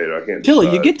sweet potato. I can't Tilly,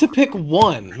 decide. you get to pick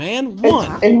one, man.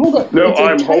 One. And hold on. No, it's a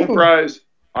I'm type home of- fries.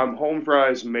 I'm home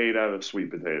fries made out of sweet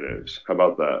potatoes. How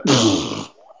about that?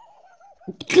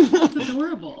 That's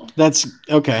adorable. That's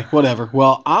okay. Whatever.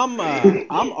 Well, I'm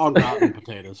au gratin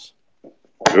potatoes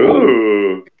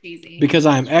Ooh. Cheesy. because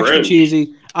I am extra French.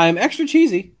 cheesy. I am extra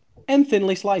cheesy and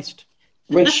thinly sliced.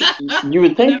 Which you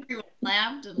would think Everyone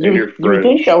laughed. And And you're you would French.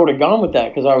 think I would have gone with that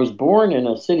because I was born in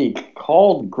a city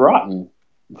called Groton.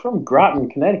 I'm from Groton,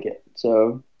 Connecticut.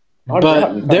 So, au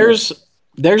gratin, But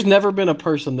there's never been a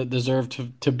person that deserved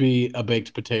to be a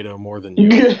baked potato more than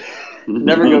you.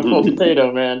 Never go full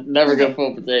potato, man. Never go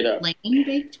full potato. plain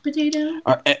baked potato.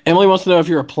 Emily wants to know if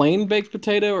you're a plain baked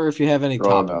potato or if you have any Oh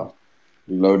topping. no,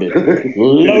 loaded, Loaded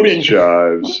loaded.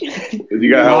 chives. You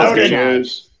got Loaded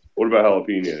jalapenos? What about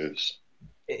jalapenos?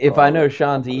 If I know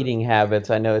Sean's eating habits,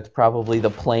 I know it's probably the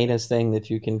plainest thing that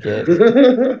you can get.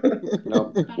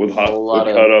 Nope. With A lot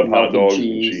of cut up hot melted dogs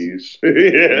cheese. and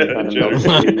cheese. Kind of Yeah,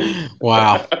 melted cheese.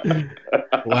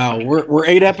 Wow. We're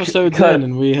 8 episodes Cut. in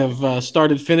and we have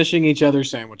started finishing each other's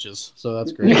sandwiches. So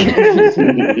that's great.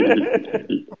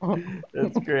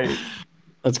 That's great.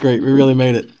 That's great. We really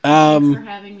made it. Thanks for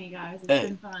having me, guys. It's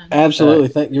been fun.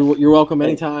 Absolutely. You're welcome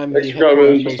anytime. Thanks The for coming.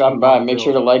 headquarters Thanks for stopping basement by. bar Make grill.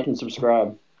 sure to like and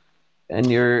subscribe. And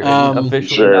you're Um,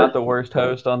 officially Sure. not the worst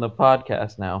host on the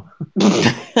podcast now.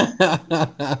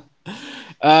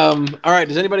 All right.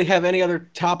 Does anybody have any other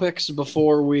topics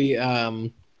before we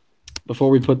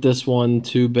put this one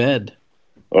to bed?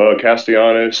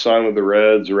 Castellanos signed with the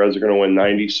Reds. The Reds are going to win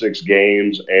 96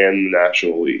 games and the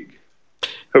National League.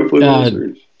 Hopefully, the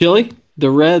Wizards. Chili, the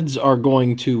Reds are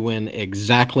going to win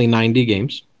exactly 90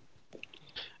 games.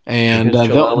 And Because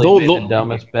they'll, Chilelli they'll, made they'll, the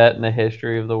dumbest bet in the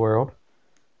history of the world.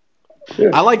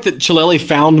 I like that Chilelli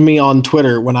found me on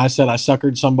Twitter when I said I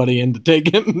suckered somebody into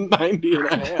taking 90 and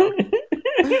a half.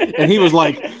 And he was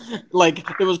like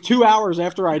it was 2 hours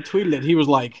after I tweeted it. He was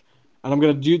like, and I'm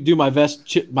gonna do my best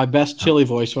Chili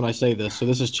voice when I say this. So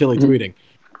this is Chili tweeting.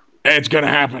 It's gonna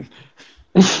happen.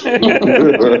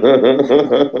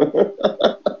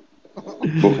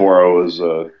 before I was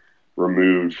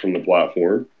removed from the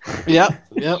platform. Yep.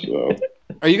 So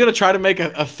Are you going to try to make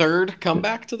a third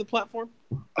comeback to the platform?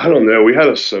 I don't know.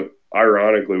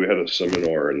 Ironically, we had a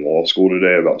seminar in law school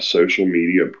today about social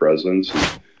media presence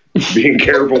and being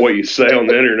careful what you say on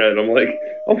the internet. I'm like,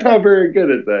 I'm not very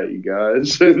good at that, you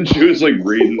guys. And she was like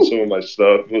reading some of my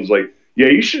stuff and was like, yeah,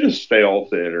 you should just stay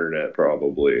off the internet,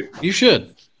 probably. You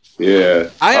should. Yeah.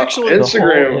 I actually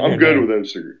Instagram. I'm good with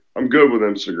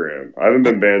Instagram. I haven't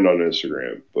been banned on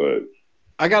Instagram, but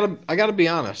I gotta be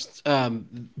honest.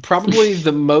 Probably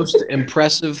the most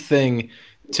impressive thing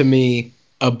to me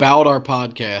about our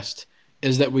podcast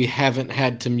is that we haven't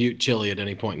had to mute Chili at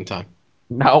any point in time.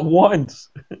 Not once.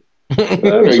 that's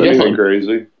you anything definitely-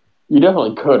 crazy. You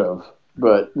definitely could have,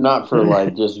 but not for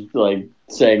like just like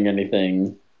saying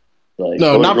anything. Like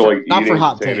No, Like not for, for, like, not for eating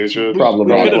hot potato takes. chips? We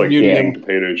Problematic. could have like muted eating him.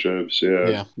 potato chips.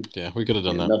 Yeah. Yeah, we could have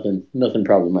done that. nothing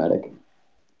problematic.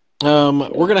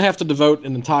 We're gonna have to devote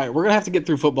an entire. We're gonna have to get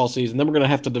through football season. Then we're gonna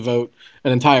have to devote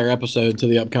an entire episode to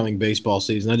the upcoming baseball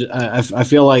season. I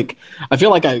feel like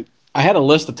I had a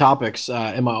list of topics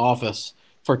in my office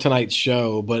for tonight's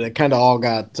show, but it kind of all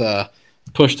got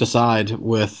pushed aside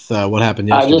with what happened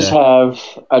yesterday.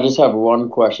 I just have one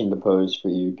question to pose for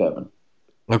you, Kevin,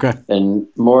 Okay. and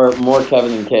more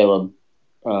Kevin than Caleb,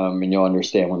 and you'll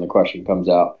understand when the question comes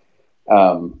out.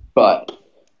 But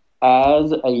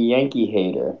as a Yankee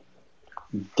hater,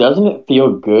 doesn't it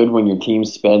feel good when your team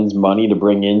spends money to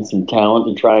bring in some talent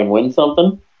to try and win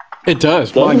something? It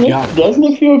does. Doesn't My it? God. Doesn't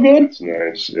it feel good? It's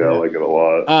nice. Yeah, I like it a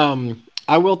lot.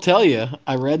 I will tell you,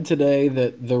 I read today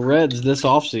that the Reds this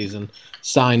offseason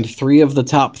signed 3 of the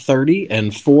top 30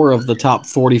 and 4 of the top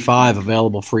 45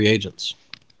 available free agents.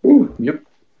 Ooh, yep.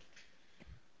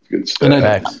 Good stuff.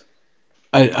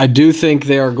 And I do think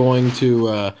they are going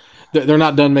to. They're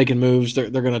not done making moves. They're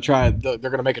going to try. They're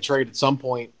going to make a trade at some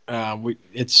point.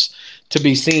 It's to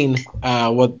be seen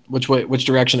which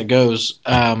direction it goes.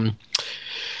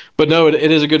 But no,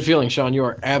 it is a good feeling, Sean. You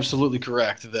are absolutely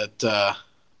correct that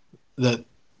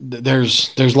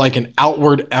there's like an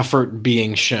outward effort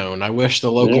being shown. I wish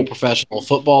the local professional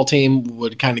football team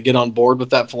would kind of get on board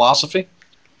with that philosophy.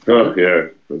 Oh yeah,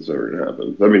 that's never gonna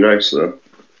happen. That'd be nice though.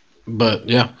 But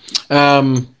yeah,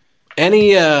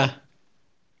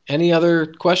 any other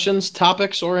questions,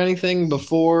 topics, or anything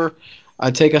before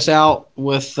I take us out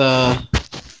with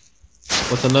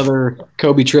another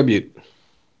Kobe tribute?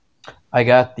 I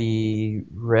got the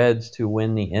Reds to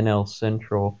win the NL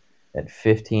Central at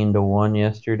 15-1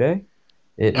 yesterday.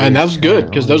 And that was good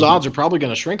because those odds are probably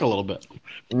going to shrink a little bit.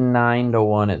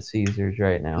 9-1 at Caesars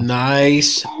right now.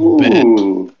 Nice bet.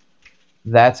 Ooh.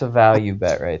 That's a value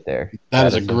bet right there. That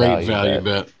is a great value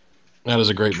bet. That is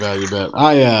a great value bet.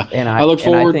 I look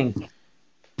forward.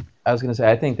 I was going to say,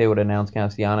 I think they would announce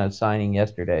Castellanos signing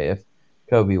yesterday if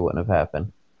Kobe wouldn't have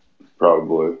happened.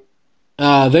 Probably. They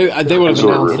would have announced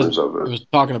rumors it. of it. It was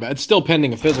talking about. It's still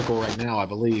pending a physical right now, I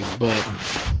believe, but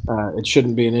it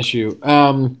shouldn't be an issue.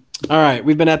 All right,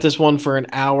 we've been at this one for an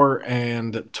hour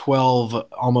and 12,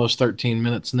 almost 13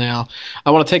 minutes now.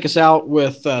 I want to take us out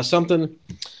with something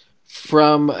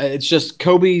from it's just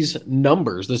Kobe's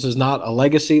numbers. This is not a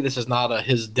legacy. This is not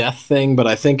his death thing, but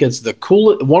I think it's the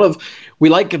cool one of we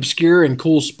like obscure and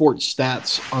cool sports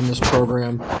stats on this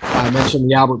program. I mentioned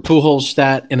the Albert Pujols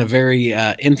stat in a very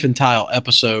infantile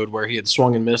episode where he had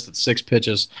swung and missed at 6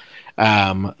 pitches,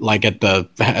 like at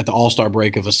the All-Star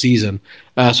break of a season.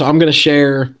 So I'm going to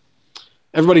share.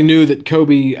 Everybody knew that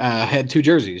Kobe had 2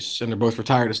 jerseys, and they're both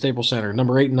retired at Staples Center,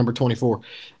 number 8 and number 24.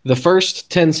 The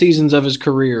first 10 seasons of his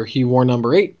career, he wore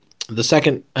number 8.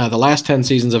 The last 10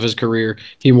 seasons of his career,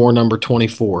 he wore number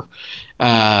 24.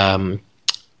 In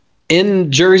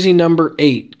jersey number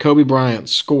 8, Kobe Bryant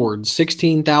scored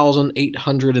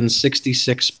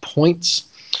 16,866 points,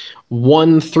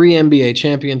 won 3 NBA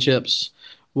championships,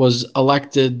 was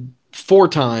elected 4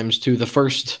 times to the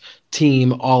first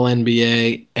team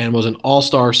All-NBA, and was an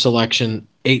All-Star selection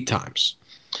 8 times.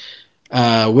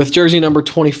 With jersey number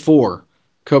 24,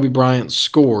 Kobe Bryant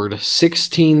scored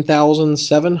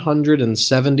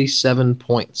 16,777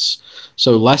 points.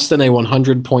 So less than a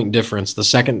 100-point difference. The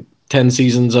second 10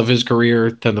 seasons of his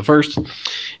career than the first.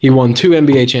 He won 2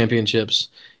 NBA championships.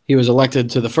 He was elected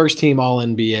to the first team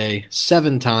All-NBA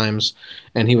 7 times,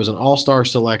 and he was an All-Star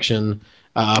selection,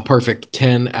 perfect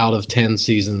 10 out of 10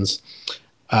 seasons.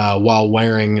 While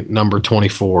wearing number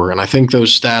 24. And I think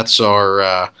those stats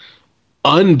are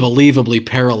unbelievably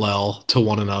parallel to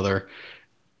one another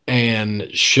and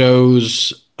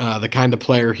shows the kind of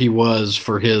player he was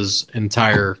for his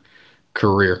entire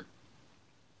career.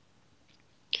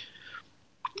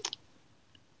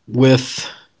 With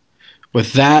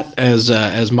with that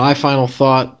as my final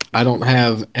thought, I don't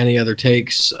have any other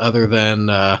takes other than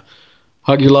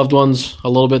hug your loved ones a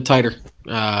little bit tighter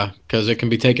because it can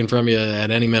be taken from you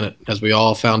at any minute, as we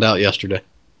all found out yesterday.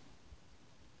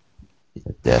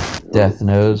 Death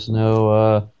knows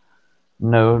no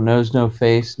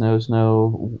face, knows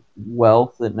no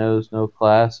wealth, it knows no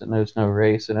class, it knows no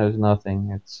race, it knows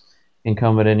nothing. It's can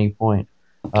come at any point.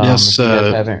 Yes,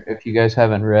 If you guys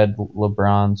haven't read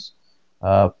LeBron's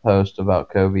post about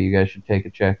Kobe, you guys should take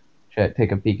a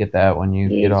peek at that when you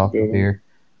get off of here.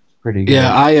 It's pretty good.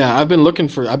 Yeah, I've been looking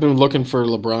for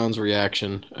LeBron's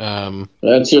reaction.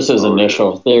 That's just his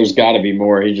initial. There's got to be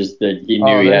more. He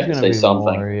knew he had to say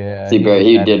something. More, yeah, he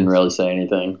didn't really say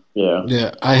anything. Yeah.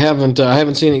 Yeah, I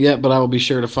haven't seen it yet, but I will be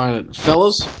sure to find it.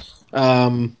 Fellas,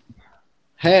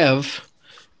 have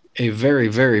a very,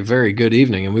 very, very good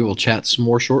evening, and we will chat some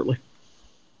more shortly.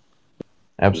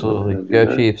 Absolutely.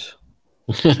 Go Chiefs.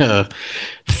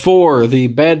 For the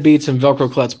Bad Beats and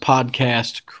Velcro Klutz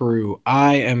podcast crew,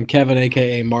 I am Kevin,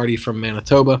 aka Marty from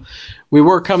Manitoba. We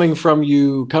were coming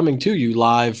to you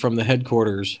live from the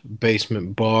headquarters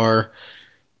basement bar.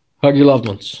 Hug your loved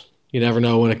ones. You never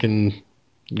know when it can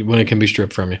be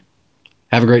stripped from you.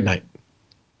 Have a great night.